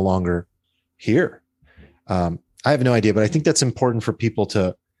when we're no longer here. I have no idea, but I think that's important for people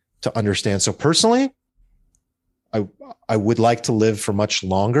to understand. So personally, I would like to live for much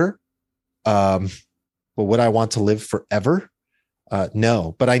longer. But would I want to live forever?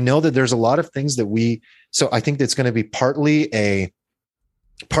 No, but I know that there's a lot of things that so I think that's going to be partly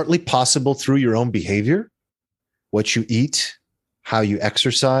possible through your own behavior, what you eat, how you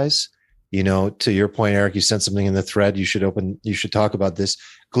exercise. To your point, Eric, you sent something in the thread. You should talk about this.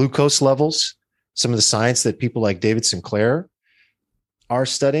 Glucose levels, some of the science that people like David Sinclair are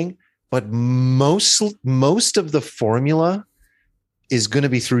studying, but most of the formula is going to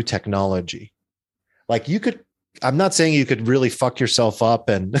be through technology. Like I'm not saying you could really fuck yourself up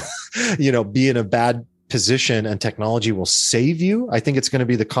and, be in a bad position and technology will save you. I think it's going to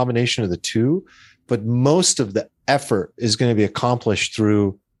be the combination of the two, but most of the effort is going to be accomplished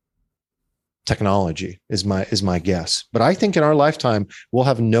through technology is my guess. But I think in our lifetime, we'll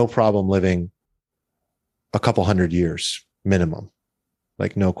have no problem living a couple hundred years minimum,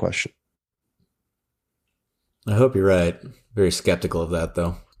 like no question. I hope you're right. Very skeptical of that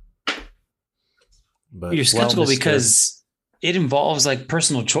though. But you're skeptical because it involves like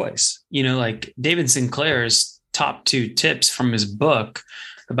personal choice. Like David Sinclair's top 2 tips from his book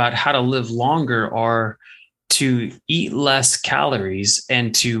about how to live longer are to eat less calories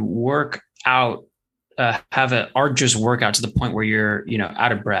and to work out, have an arduous workout to the point where you're,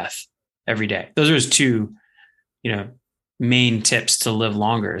 out of breath every day. Those are his 2, main tips to live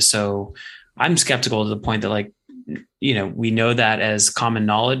longer. So I'm skeptical to the point that like, we know that as common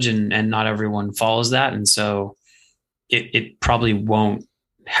knowledge and not everyone follows that. And so it probably won't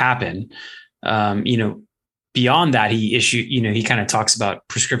happen. Beyond that, he kind of talks about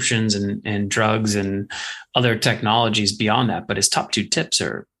prescriptions and drugs and other technologies beyond that, but his top 2 tips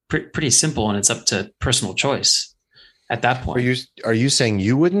are pretty simple and it's up to personal choice at that point. Are you saying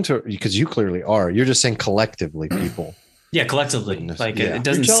you wouldn't, or because you clearly are, you're just saying collectively people? Yeah, collectively. It doesn't you're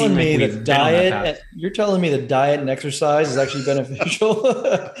telling seem me like that diet. You're telling me that diet and exercise is actually beneficial.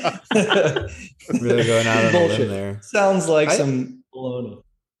 Really going out on a limb there. Sounds like some baloney.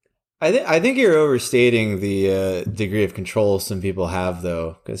 I think you're overstating the degree of control some people have,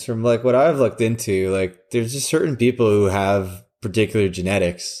 though, because from like what I've looked into, like there's just certain people who have particular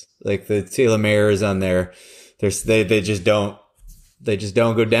genetics, like the telomeres on there. They just don't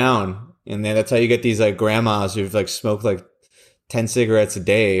go down. And then that's how you get these like grandmas who've like smoked like 10 cigarettes a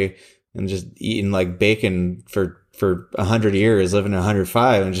day and just eaten like bacon for 100 years, living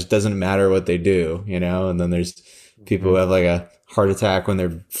 105, and it just doesn't matter what they do, And then there's people who have like a heart attack when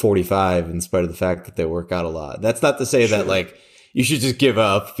they're 45 in spite of the fact that they work out a lot. That's not to say that like you should just give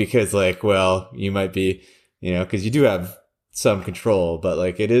up because like, well, you might be, because you do have some control, but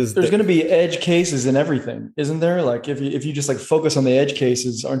like there's going to be edge cases in everything, isn't there? Like if you just like focus on the edge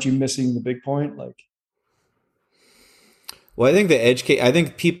cases, aren't you missing the big point? Like, well, I think the edge case, I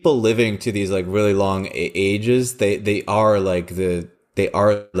think people living to these like really long ages, those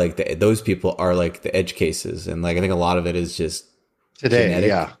people are like the edge cases. And like, I think a lot of it is just today,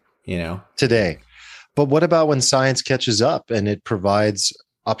 genetic, today. But what about when science catches up and it provides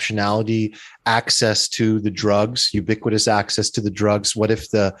optionality, access to the drugs, ubiquitous access to the drugs? What if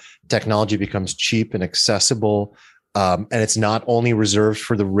the technology becomes cheap and accessible, and it's not only reserved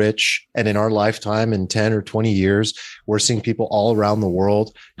for the rich? And in our lifetime, in 10 or 20 years, we're seeing people all around the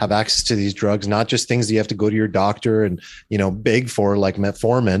world have access to these drugs, not just things that you have to go to your doctor and, beg for, like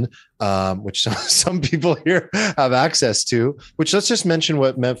metformin, which some people here have access to, which let's just mention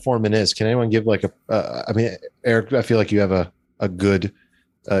what metformin is. Can anyone give like Eric, I feel like you have a good,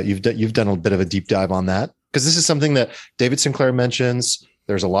 you've done a bit of a deep dive on that, because this is something that David Sinclair mentions.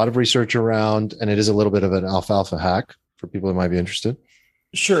 There's a lot of research around, and it is a little bit of an alfalfa hack for people that might be interested.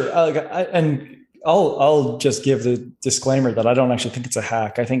 Sure. I'll just give the disclaimer that I don't actually think it's a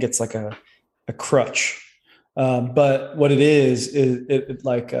hack. I think it's like a crutch. But what it is it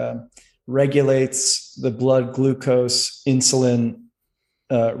regulates the blood glucose insulin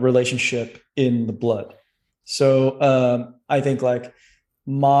relationship in the blood. So I think like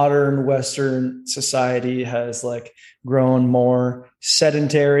modern Western society has like grown more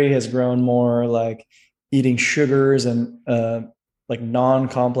sedentary, has grown more like eating sugars and like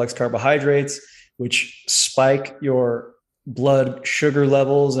non-complex carbohydrates, which spike your blood sugar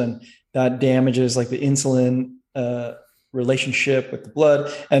levels, and that damages like the insulin relationship with the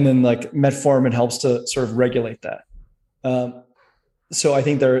blood. And then like metformin helps to sort of regulate that. So I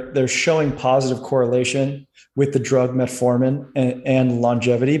think they're showing positive correlation with the drug metformin and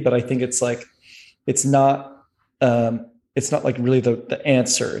longevity, but I think it's not like really the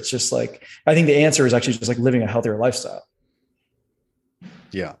answer. It's just like, I think the answer is actually just like living a healthier lifestyle.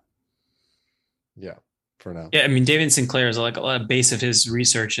 Yeah. Yeah, for now. Yeah, I mean, David Sinclair is like a base of his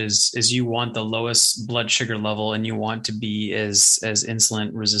research is you want the lowest blood sugar level, and you want to be as insulin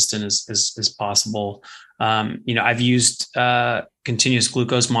resistant as possible. I've used continuous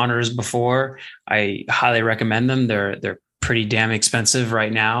glucose monitors before. I highly recommend them. They're pretty damn expensive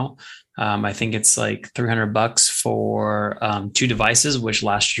right now. I think it's like $300 for 2 devices, which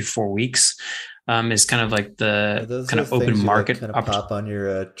last you 4 weeks. Is kind of like the kind of open market. Kind of pop on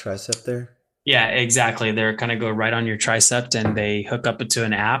your tricep there. Yeah, exactly. They're kind of go right on your tricep, and they hook up into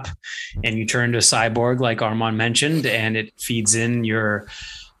an app, and you turn to a cyborg like Armand mentioned, and it feeds in your,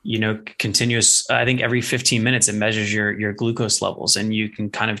 continuous, I think every 15 minutes it measures your glucose levels, and you can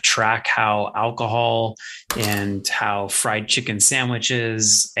kind of track how alcohol and how fried chicken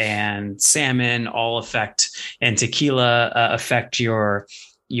sandwiches and salmon all affect, and tequila affect your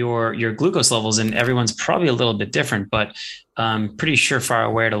glucose levels. And everyone's probably a little bit different, but pretty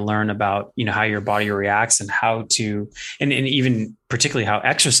surefire way to learn about, how your body reacts and how to, and even particularly how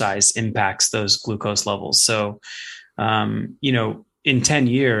exercise impacts those glucose levels. So, in 10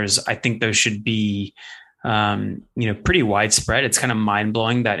 years, I think those should be, pretty widespread. It's kind of mind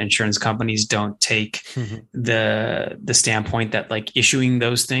blowing that insurance companies don't take the standpoint that like issuing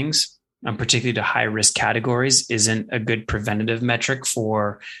those things, particularly to high risk categories, isn't a good preventative metric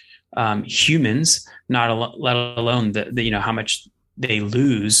for humans, let alone the how much they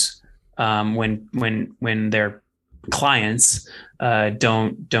lose when their clients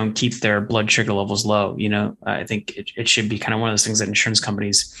don't keep their blood sugar levels low. I think it should be kind of one of those things that insurance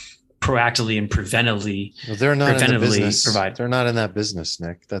companies proactively and preventively they're not in the business. Provide. They're not in that business,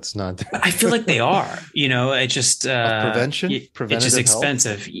 Nick. That's not. I feel like they are. It just prevention. It's just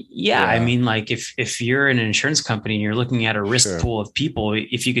expensive. Yeah, I mean, like if you're an insurance company and you're looking at a risk pool of people,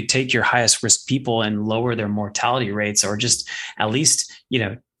 if you could take your highest risk people and lower their mortality rates, or just at least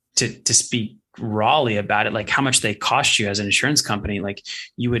to speak rawly about it, like how much they cost you as an insurance company, like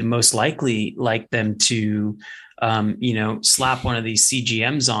you would most likely like them to slap one of these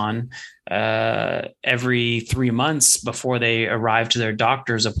CGMs on every 3 months before they arrive to their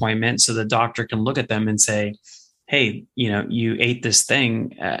doctor's appointment, so the doctor can look at them and say, hey, you ate this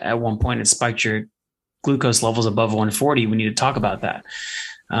thing at one point, it spiked your glucose levels above 140. We need to talk about that.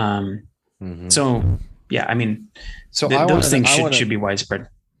 So yeah, I mean, those things should be widespread.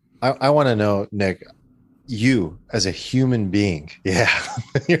 I want to know, Nick, you as a human being. Yeah.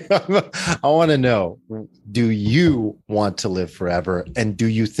 I want to know, do you want to live forever? And do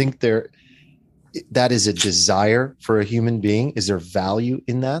you think that is a desire for a human being? Is there value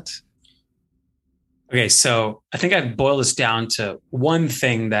in that? Okay. So I think I've boiled this down to one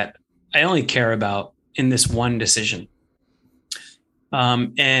thing that I only care about in this one decision.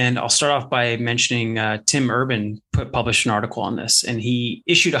 And I'll start off by mentioning Tim Urban published an article on this, and he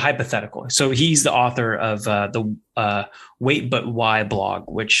issued a hypothetical. So he's the author of the Wait But Why blog,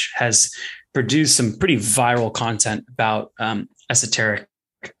 which has produced some pretty viral content about esoteric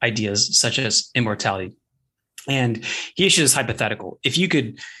ideas such as immortality. And he issued this hypothetical. If you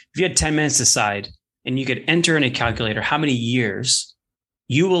had 10 minutes to decide and you could enter in a calculator how many years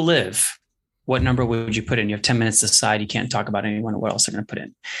you will live, what number would you put in? You have 10 minutes to decide. You can't talk about anyone or what else they're going to put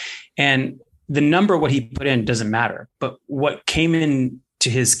in. And the number, what he put in doesn't matter, but what came in to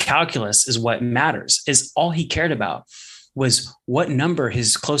his calculus is what matters. Is all he cared about was what number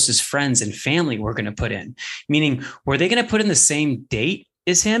his closest friends and family were going to put in. Meaning, were they going to put in the same date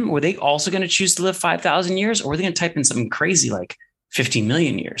as him? Were they also going to choose to live 5,000 years? Or were they going to type in something crazy like 50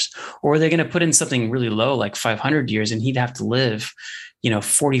 million years? Or were they going to put in something really low like 500 years, and he'd have to live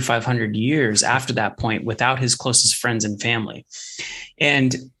 4,500 years after that point without his closest friends and family?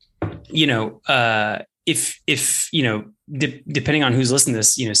 And, if depending on who's listening to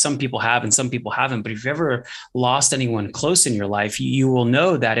this, some people have and some people haven't, but if you've ever lost anyone close in your life, you will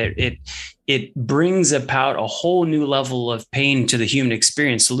know that it brings about a whole new level of pain to the human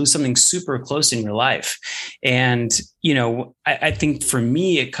experience to lose something super close in your life. And, I think for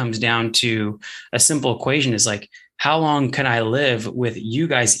me, it comes down to a simple equation is like, how long can I live with you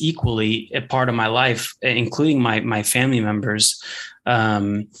guys equally a part of my life, including my family members?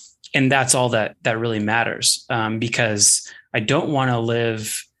 And that's all that really matters, because I don't want to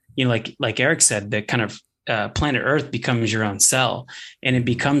live, like Eric said, the kind of planet Earth becomes your own cell, and it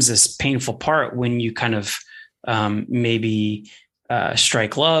becomes this painful part when you kind of maybe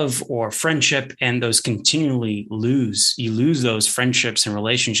strike love or friendship, and those continually you lose those friendships and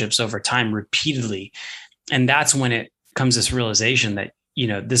relationships over time repeatedly. And that's when it comes this realization that,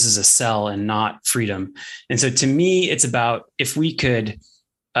 this is a cell and not freedom. And so to me, it's about, if we could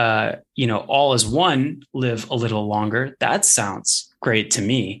all as one live a little longer. That sounds great to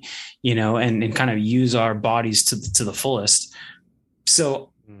me, and kind of use our bodies to the fullest.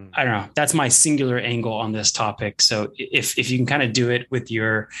 So I don't know. That's my singular angle on this topic. So if you can kind of do it with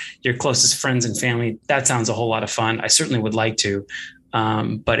your closest friends and family, that sounds a whole lot of fun. I certainly would like to.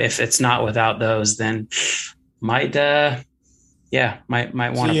 But if it's not without those, then might want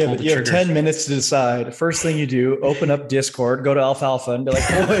to pull the trigger. You have 10 minutes to decide. First thing you do, open up Discord, go to Alfalfa and be like,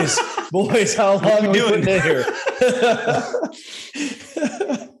 boys, how long are we putting in here?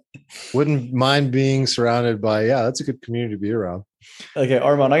 Wouldn't mind being surrounded by, that's a good community to be around. Okay,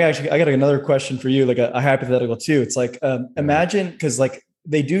 Armand, I got another question for you, like a hypothetical too. It's like, imagine, because like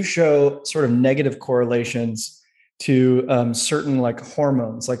they do show sort of negative correlations to certain like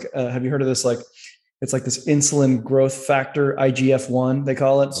hormones. Like, have you heard of this? Like, it's like this insulin growth factor, IGF-1, they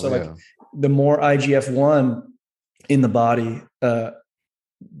call it. So the more IGF-1 in the body, the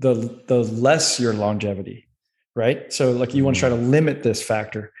less your longevity, right? So like you want to try to limit this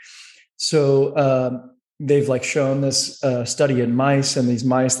factor. So they've like shown this study in mice, and these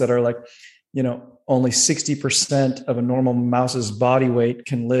mice that are like, only 60% of a normal mouse's body weight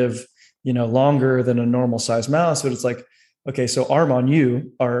can live, longer than a normal sized mouse. But it's like, okay, so Armand,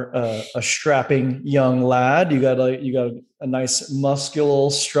 you are a strapping young lad. You got a nice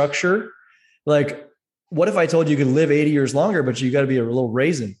muscular structure. Like, what if I told you could live 80 years longer, but you got to be a little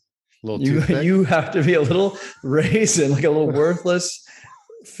raisin? You have to be a little raisin, like a little worthless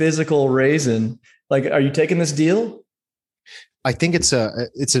physical raisin. Like, are you taking this deal? I think it's a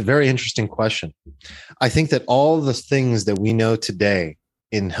very interesting question. I think that all the things that we know today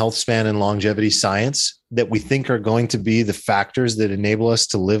in health span and longevity science that we think are going to be the factors that enable us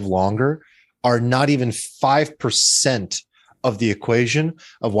to live longer are not even 5% of the equation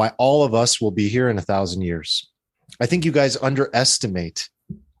of why all of us will be here in 1,000 years. I think you guys underestimate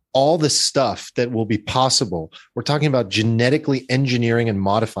all the stuff that will be possible. We're talking about genetically engineering and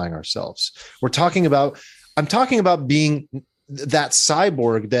modifying ourselves. I'm talking about being that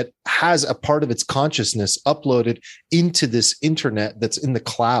cyborg that has a part of its consciousness uploaded into this internet that's in the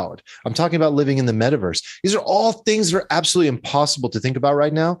cloud. I'm talking about living in the metaverse. These are all things that are absolutely impossible to think about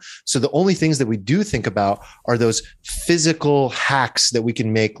right now. So the only things that we do think about are those physical hacks that we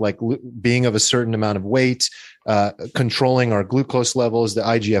can make, like being of a certain amount of weight, controlling our glucose levels, the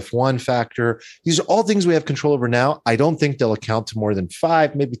IGF-1 factor. These are all things we have control over now. I don't think they'll account to more than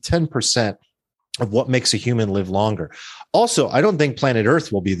 5, maybe 10% of what makes a human live longer. Also, I don't think planet Earth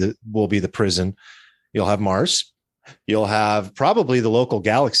will be the prison. You'll have Mars. You'll have probably the local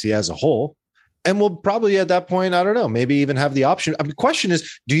galaxy as a whole. And we'll probably at that point, I don't know, maybe even have the option. I mean, the question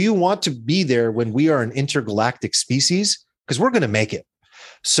is, do you want to be there when we are an intergalactic species? Because we're going to make it.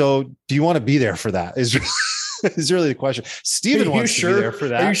 So do you want to be there for that? Is really the question. Steven wants to be there for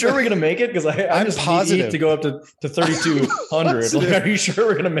that. Are you sure we're going to make it? Because I'm just positive to go up to 3,200. Like, are you sure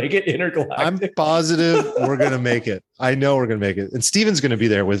we're going to make it intergalactic? I'm positive we're going to make it. I know we're going to make it. And Steven's going to be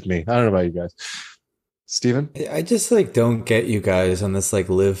there with me. I don't know about you guys. Steven? I just like don't get you guys on this like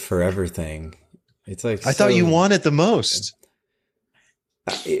live forever thing. It's like, I thought you wanted the most.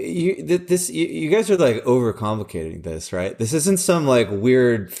 You guys are like overcomplicating this, right? This isn't some like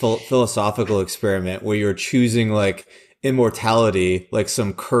weird philosophical experiment where you're choosing like immortality, like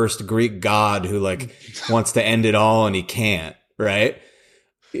some cursed Greek god who like wants to end it all and he can't, right?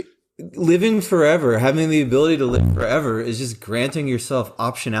 Living forever, having the ability to live forever is just granting yourself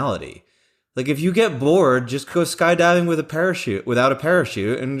optionality. Like if you get bored, just go skydiving without a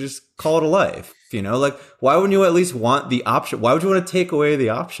parachute and just call it a life. Like why wouldn't you at least want the option? Why would you want to take away the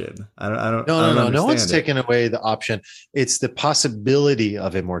option? I don't No. No one's taking away the option. It's the possibility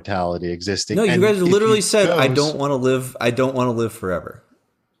of immortality existing. No, you guys literally said, I don't want to live forever.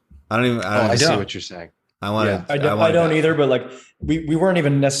 I see what you're saying. I don't either, but like we weren't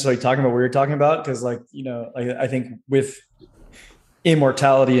even necessarily talking about what we were talking about. Cause like, I think with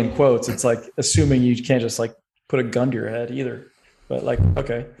immortality in quotes, it's like assuming you can't just like put a gun to your head either. But like,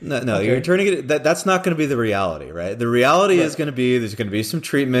 okay. No, okay. You're turning it, that's not going to be the reality, right? The reality is going to be, there's going to be some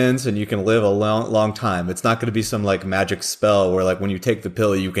treatments and you can live a long, long time. It's not going to be some like magic spell where like when you take the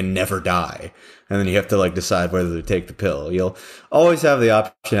pill, you can never die. And then you have to like decide whether to take the pill. You'll always have the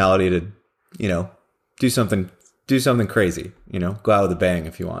optionality to, do something crazy, go out with a bang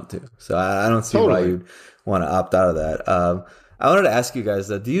if you want to. So I don't see why you'd want to opt out of that. I wanted to ask you guys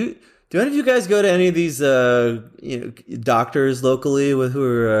though, do any of you guys go to any of these, doctors locally who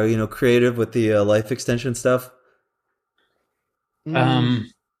are, creative with the life extension stuff?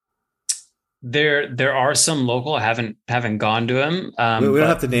 There are some local. I haven't gone to him. We don't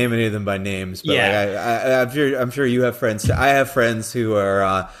have to name any of them by names, but yeah. I'm sure you have friends. I have friends who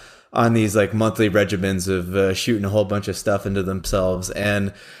are on these like monthly regimens of shooting a whole bunch of stuff into themselves,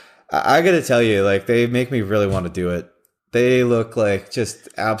 and I got to tell you, like they make me really want to do it. They look like just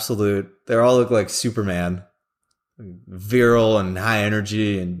absolute. They all look like Superman. Virile and high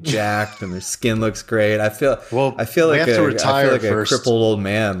energy and jacked, and their skin looks great. I feel like a crippled old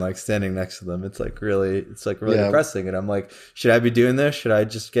man like standing next to them. It's really depressing. And I'm like, should I be doing this? Should I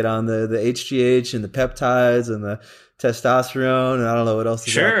just get on the HGH and the peptides and the testosterone and I don't know what else?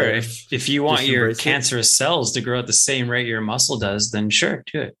 Sure, if you want your cancerous cells to grow at the same rate your muscle does, then sure,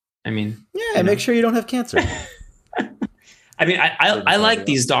 do it. I mean, yeah, make sure you don't have cancer. I mean, I like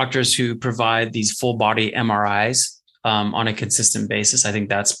these doctors who provide these full body MRIs on a consistent basis. I think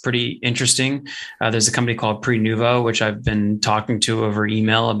that's pretty interesting. There's a company called Prenuvo, which I've been talking to over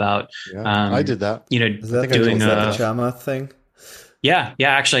email about. Yeah, I did that. Doing the Chama thing. Yeah.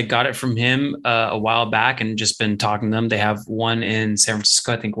 Actually, I got it from him a while back and just been talking to them. They have one in San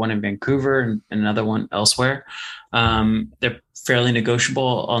Francisco, I think one in Vancouver, and another one elsewhere. They're fairly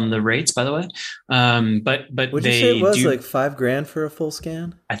negotiable on the rates, by the way. But would you say it was like $5,000 for a full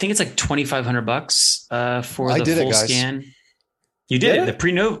scan? I think it's like $2,500 for the full scan. You did it? The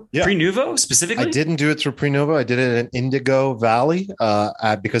Prenuvo specifically? I didn't do it through Prenuvo. I did it in Indigo Valley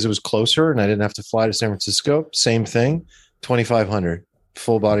because it was closer and I didn't have to fly to San Francisco. Same thing, $2,500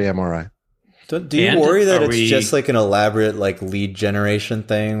 full body MRI. Do you worry that it's just like an elaborate like lead generation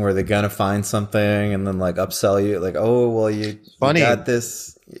thing where they're gonna find something and then like upsell you like, oh well, you got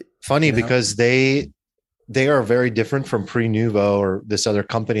this? Funny because they are very different from Prenuvo or this other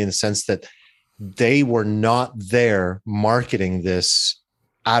company in the sense that they were not there marketing this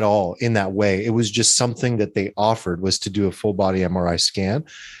at all in that way. It was just something that they offered was to do a full body MRI scan,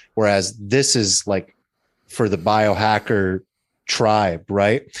 whereas this is like for the biohacker tribe,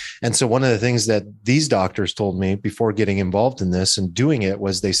 right? And so one of the things that these doctors told me before getting involved in this and doing it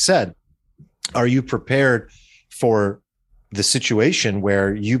was they said, are you prepared for the situation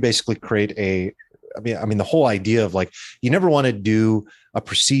where you basically create I mean, the whole idea of like, you never want to do a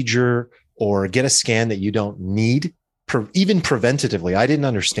procedure or get a scan that you don't need, even preventatively. I didn't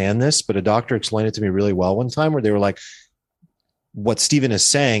understand this, but a doctor explained it to me really well one time where they were like, what Steven is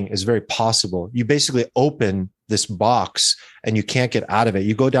saying is very possible. You basically open this box and you can't get out of it.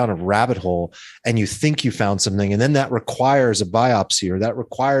 You go down a rabbit hole and you think you found something. And then that requires a biopsy or that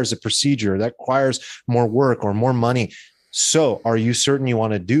requires a procedure that requires more work or more money. So are you certain you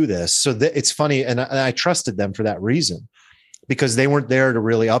want to do this? So it's funny. And I trusted them for that reason because they weren't there to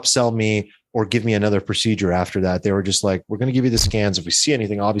really upsell me or give me another procedure after that. They were just like, we're going to give you the scans. If we see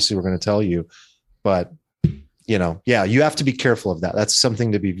anything, obviously we're going to tell you, but you have to be careful of that. That's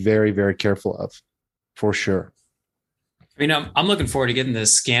something to be very, very careful of for sure. I mean, I'm looking forward to getting the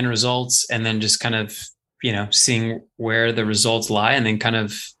scan results and then just kind of, seeing where the results lie. And then kind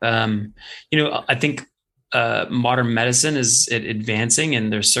of, I think modern medicine is advancing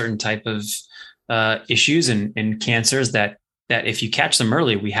and there's certain type of issues and cancers that if you catch them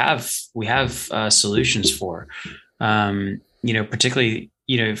early, we have solutions for, particularly,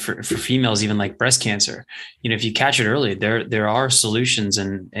 for females, even like breast cancer, if you catch it early, there are solutions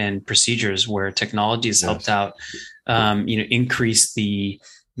and procedures where technology has helped out, increase the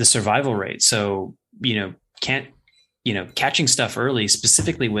survival rate. So, catching stuff early,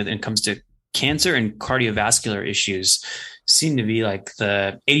 specifically when it comes to cancer and cardiovascular issues, seem to be like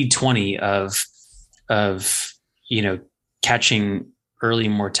the 80-20 of catching early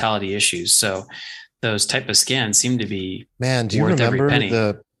mortality issues. So those type of scans seem to be do you remember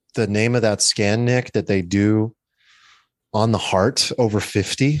the name of that scan, Nick, that they do on the heart over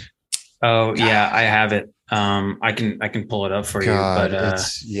 50? Oh yeah, I have it. I can pull it up for you,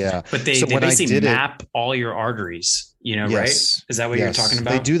 but they basically map all your arteries, yes. Right? Is that what you're talking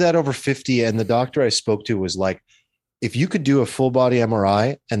about? They do that over 50. And the doctor I spoke to was like, if you could do a full body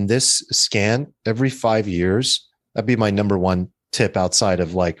MRI and this scan every 5 years, that'd be my number one tip outside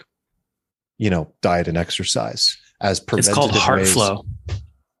of like, diet and exercise as preventative. It's called HeartFlow.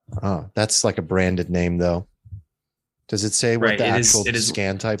 Oh, that's like a branded name though. Does it say what the actual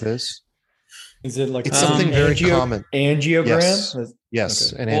scan type is? Is it like it's something very common? Angiogram?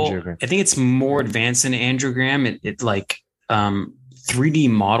 Yes, okay. An angiogram. I think it's more advanced than angiogram. It like 3D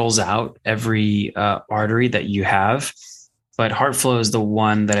models out every artery that you have. But HeartFlow is the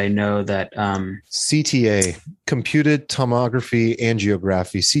one that I know that CTA, computed tomography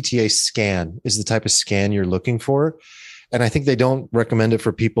angiography, CTA scan is the type of scan you're looking for. And I think they don't recommend it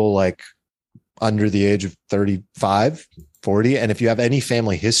for people like under the age of 35, 40. And if you have any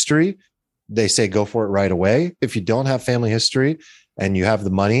family history, they say go for it right away. If you don't have family history and you have the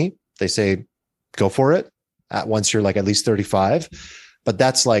money, they say go for it at once you're like at least 35. But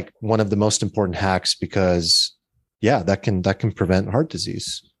that's like one of the most important hacks because that can prevent heart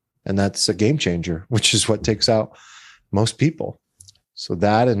disease. And that's a game changer, which is what takes out most people. So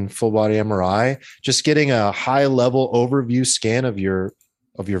that and full body MRI, just getting a high level overview scan of your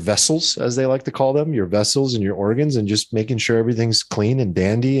vessels, as they like to call them, your vessels and your organs, and just making sure everything's clean and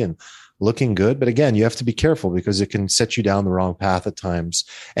dandy and looking good. But again, you have to be careful because it can set you down the wrong path at times.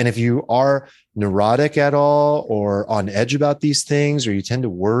 And if you are neurotic at all or on edge about these things, or you tend to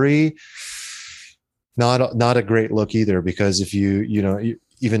worry, not a great look either, because if you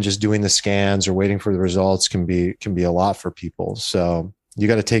even just doing the scans or waiting for the results can be a lot for people. So you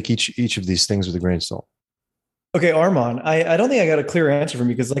got to take each of these things with a grain of salt. Okay, Armand, I don't think I got a clear answer from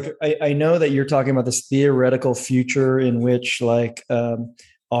you because like I know that you're talking about this theoretical future in which like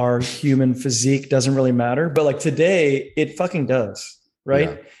our human physique doesn't really matter, but like today it fucking does, right?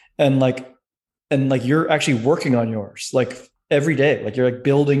 Yeah. And like you're actually working on yours like every day, like you're like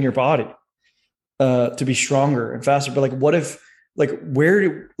building your body to be stronger and faster. But like what if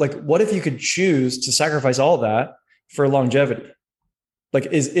you could choose to sacrifice all that for longevity? Like,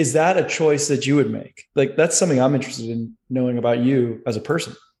 is that a choice that you would make? Like, that's something I'm interested in knowing about you as a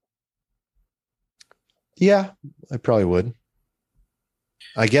person. Yeah, I probably would.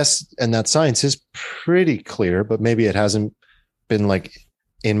 I guess, and that science is pretty clear, but maybe it hasn't been like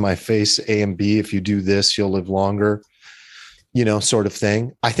in my face, A and B, if you do this, you'll live longer, sort of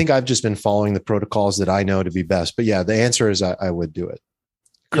thing. I think I've just been following the protocols that I know to be best. But yeah, the answer is I would do it.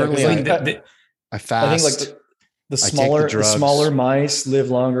 Currently, I fast. I think like the smaller mice live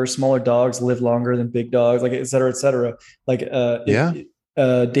longer, smaller dogs live longer than big dogs, like et cetera, et cetera. Like,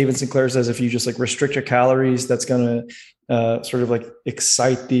 David Sinclair says, if you just like restrict your calories, that's going to sort of like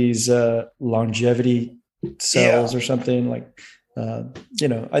excite these longevity cells or something like, I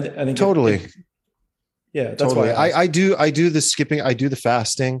think totally. That's totally. why I do the skipping. I do the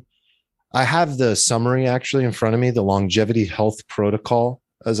fasting. I have the summary actually in front of me, the longevity health protocol,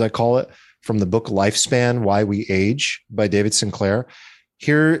 as I call it, from the book Lifespan, Why We Age by David Sinclair.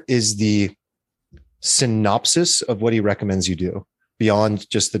 Here is the synopsis of what he recommends you do beyond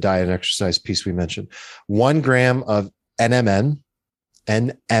just the diet and exercise piece we mentioned. 1 gram of NMN,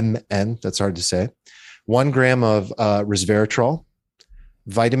 that's hard to say. 1 gram of resveratrol,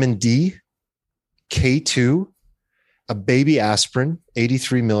 vitamin D, K2, a baby aspirin,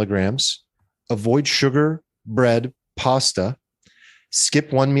 83 milligrams, avoid sugar, bread, pasta,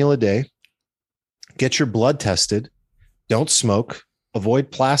 skip 1 meal a day, get your blood tested, don't smoke,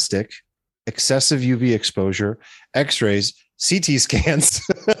 avoid plastic, excessive UV exposure, x-rays, CT scans,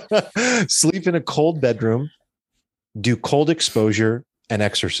 sleep in a cold bedroom, do cold exposure, and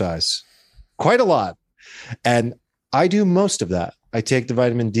exercise. Quite a lot. And I do most of that. I take the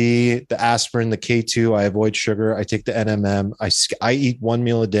vitamin D, the aspirin, the K2. I avoid sugar. I take the NMN. I eat 1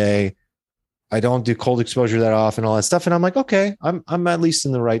 meal a day. I don't do cold exposure that often, all that stuff. And I'm like, okay, I'm at least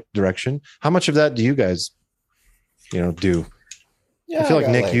in the right direction. How much of that do you guys, do? Yeah, I feel like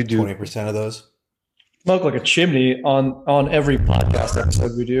Nick, you do 20% of those. Smoke like a chimney on every podcast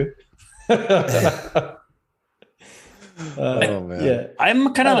episode we do. Oh man, yeah.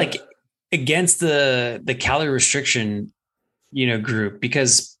 I'm kind of like against the calorie restriction, group,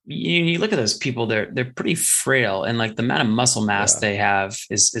 because you look at those people, they're pretty frail, and like the amount of muscle mass they have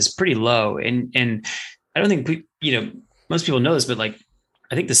is pretty low. And I don't think most people know this, but like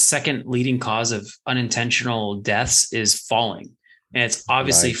I think the second leading cause of unintentional deaths is falling. And it's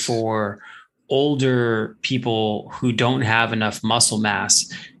obviously for older people who don't have enough muscle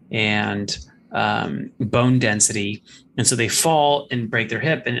mass and bone density. And so they fall and break their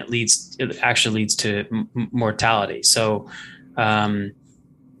hip, and it actually leads to mortality. So, I'd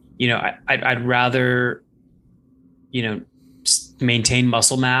rather, maintain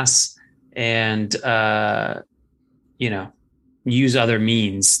muscle mass and, use other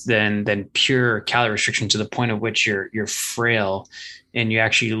means than pure calorie restriction to the point of which you're frail and you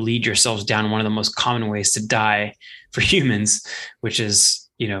actually lead yourselves down one of the most common ways to die for humans, which is,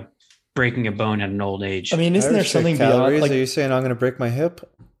 breaking a bone at an old age. I mean, isn't there something calories? beyond? Like, are you saying I'm going to break my hip?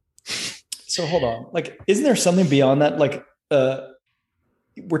 So hold on. Like, isn't there something beyond that? Like,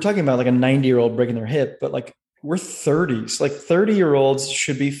 we're talking about like a 90-year-old breaking their hip, but like we're 30s. Like 30-year-olds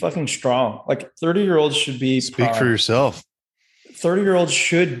should be fucking strong. Like 30-year-olds should be. Speak for yourself. 30-year-olds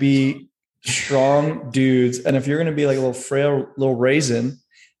should be strong dudes. And if you're going to be like a little frail, little raisin,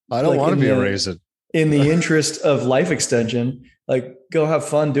 I don't want to be a raisin. In the interest of life extension, like go have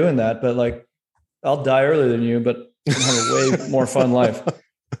fun doing that. But like, I'll die earlier than you, but I'll have a way more fun life.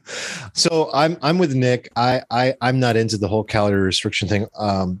 So I'm with Nick. I'm not into the whole calorie restriction thing.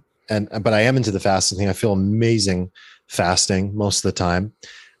 But I am into the fasting thing. I feel amazing fasting most of the time.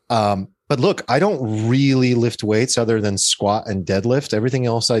 But look, I don't really lift weights other than squat and deadlift. Everything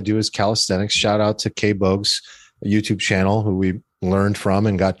else I do is calisthenics. Shout out to K Bogues, a YouTube channel who we learned from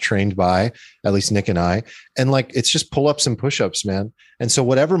and got trained by, at least Nick and I. And like, it's just pull-ups and push-ups, man. And so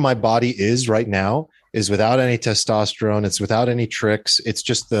whatever my body is right now is without any testosterone. It's without any tricks. It's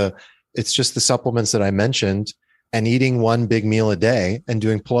just the supplements that I mentioned and eating one big meal a day and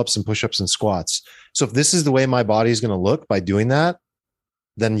doing pull-ups and push-ups and squats. So if this is the way my body is going to look by doing that,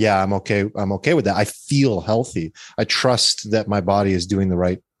 then yeah, I'm okay. I'm okay with that. I feel healthy. I trust that my body is doing the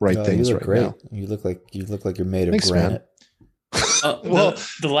right things you look right great. now. You look like you're made of Thanks, granite. Well,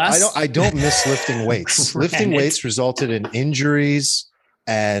 the last I don't miss lifting weights. Lifting weights resulted in injuries,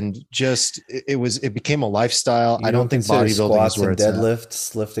 and just it became a lifestyle. You I don't think bodybuilding is where it's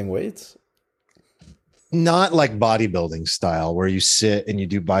deadlifts, lifting weights. Not like bodybuilding style where you sit and you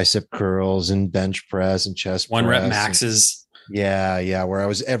do bicep curls and bench press and chest one press rep maxes. Yeah. Where I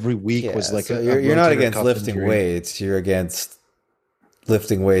was every week was like so you're not against lifting weights. You're against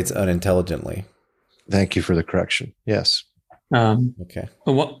lifting weights unintelligently. Thank you for the correction. Yes. Okay.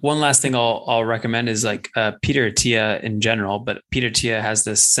 One last thing I'll recommend is like Peter Attia in general, but Peter Attia has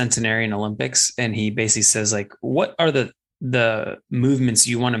this centenarian Olympics, and he basically says like, what are the movements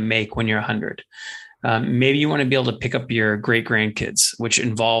you want to make when you're 100? Maybe you want to be able to pick up your great grandkids, which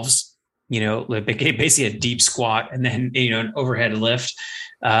involves, basically a deep squat and then, an overhead lift.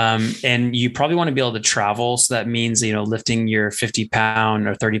 And you probably want to be able to travel. So that means, lifting your 50-pound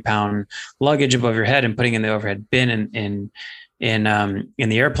or 30-pound luggage above your head and putting in the overhead bin in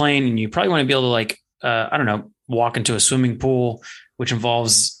the airplane. And you probably want to be able to walk into a swimming pool, which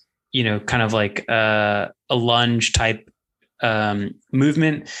involves, kind of like a lunge type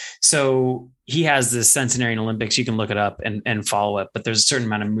movement. So he has this centenarian Olympics. You can look it up and follow it, but there's a certain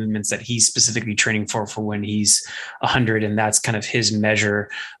amount of movements that he's specifically training for when he's 100. And that's kind of his measure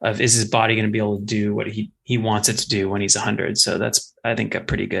of, is his body going to be able to do what he wants it to do when he's 100. So that's, I think, a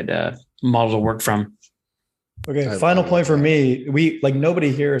pretty good model to work from. Okay. Final point for me.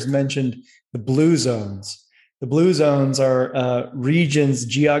 Nobody here has mentioned the blue zones. The blue zones are regions,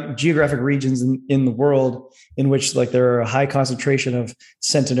 geographic regions in the world in which like there are a high concentration of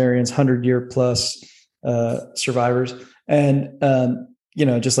centenarians, 100-year plus survivors. And,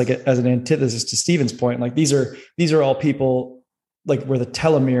 just like as an antithesis to Stephen's point, like these are all people like where the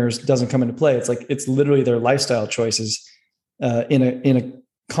telomeres doesn't come into play. It's like, it's literally their lifestyle choices in a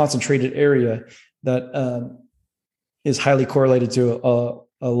concentrated area that is highly correlated to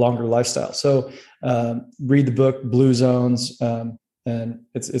a longer lifestyle. So read the book Blue Zones, and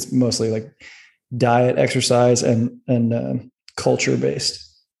it's mostly like diet, exercise, and culture based.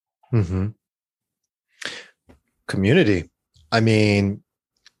 Mm-hmm. Community. I mean,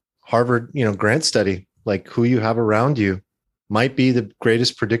 Harvard, grant study, like who you have around you might be the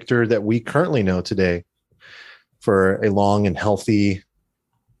greatest predictor that we currently know today for a long and healthy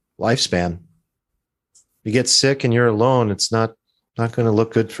lifespan. You get sick and you're alone, it's not going to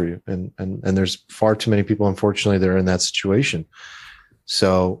look good for you. And there's far too many people, unfortunately, that are in that situation.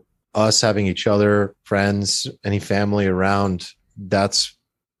 So us having each other, friends, any family around, that's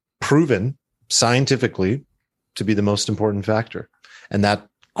proven scientifically to be the most important factor. And that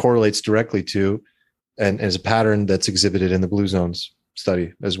correlates directly to, and is a pattern that's exhibited in the Blue Zones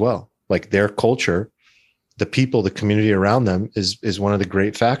study as well. Like their culture, the people, the community around them is one of the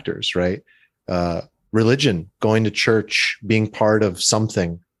great factors, right? Religion, going to church, being part of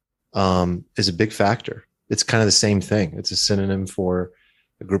something is a big factor. It's kind of the same thing. It's a synonym for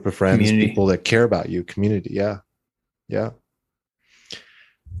a group of friends, community. People that care about you, community. Yeah.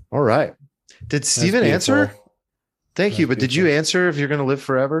 All right. Did Stephen answer? Thank you. But did you answer if you're going to live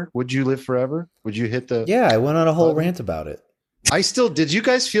forever? Would you live forever? Would you hit the... Yeah, I went on a whole rant about it. Did you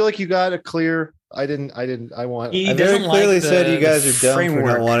guys feel like you got a clear... I very clearly said you guys are dumb for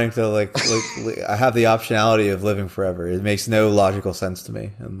not wanting to I have the optionality of living forever. It makes no logical sense to me.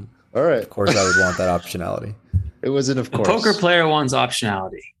 And all right. Of course I would want that optionality. It wasn't, of course. A poker player wants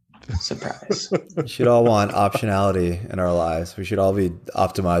optionality. Surprise. We should all want optionality in our lives. We should all be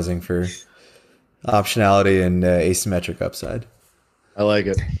optimizing for optionality and asymmetric upside. I like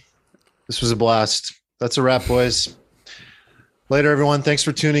it. This was a blast. That's a wrap, boys. Later, everyone. Thanks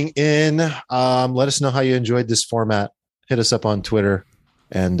for tuning in. Let us know how you enjoyed this format. Hit us up on Twitter,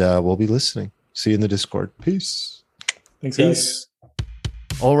 and we'll be listening. See you in the Discord. Peace. Thanks, guys.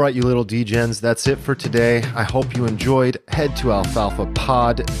 All right, you little degens, that's it for today. I hope you enjoyed. Head to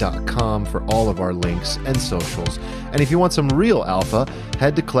alfalfapod.com for all of our links and socials. And if you want some real alpha,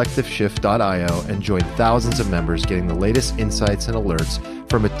 head to collectiveshift.io and join thousands of members getting the latest insights and alerts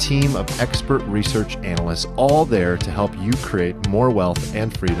from a team of expert research analysts, all there to help you create more wealth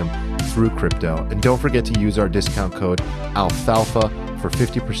and freedom through crypto. And don't forget to use our discount code ALFALFA for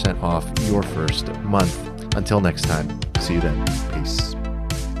 50% off your first month. Until next time, see you then. Peace.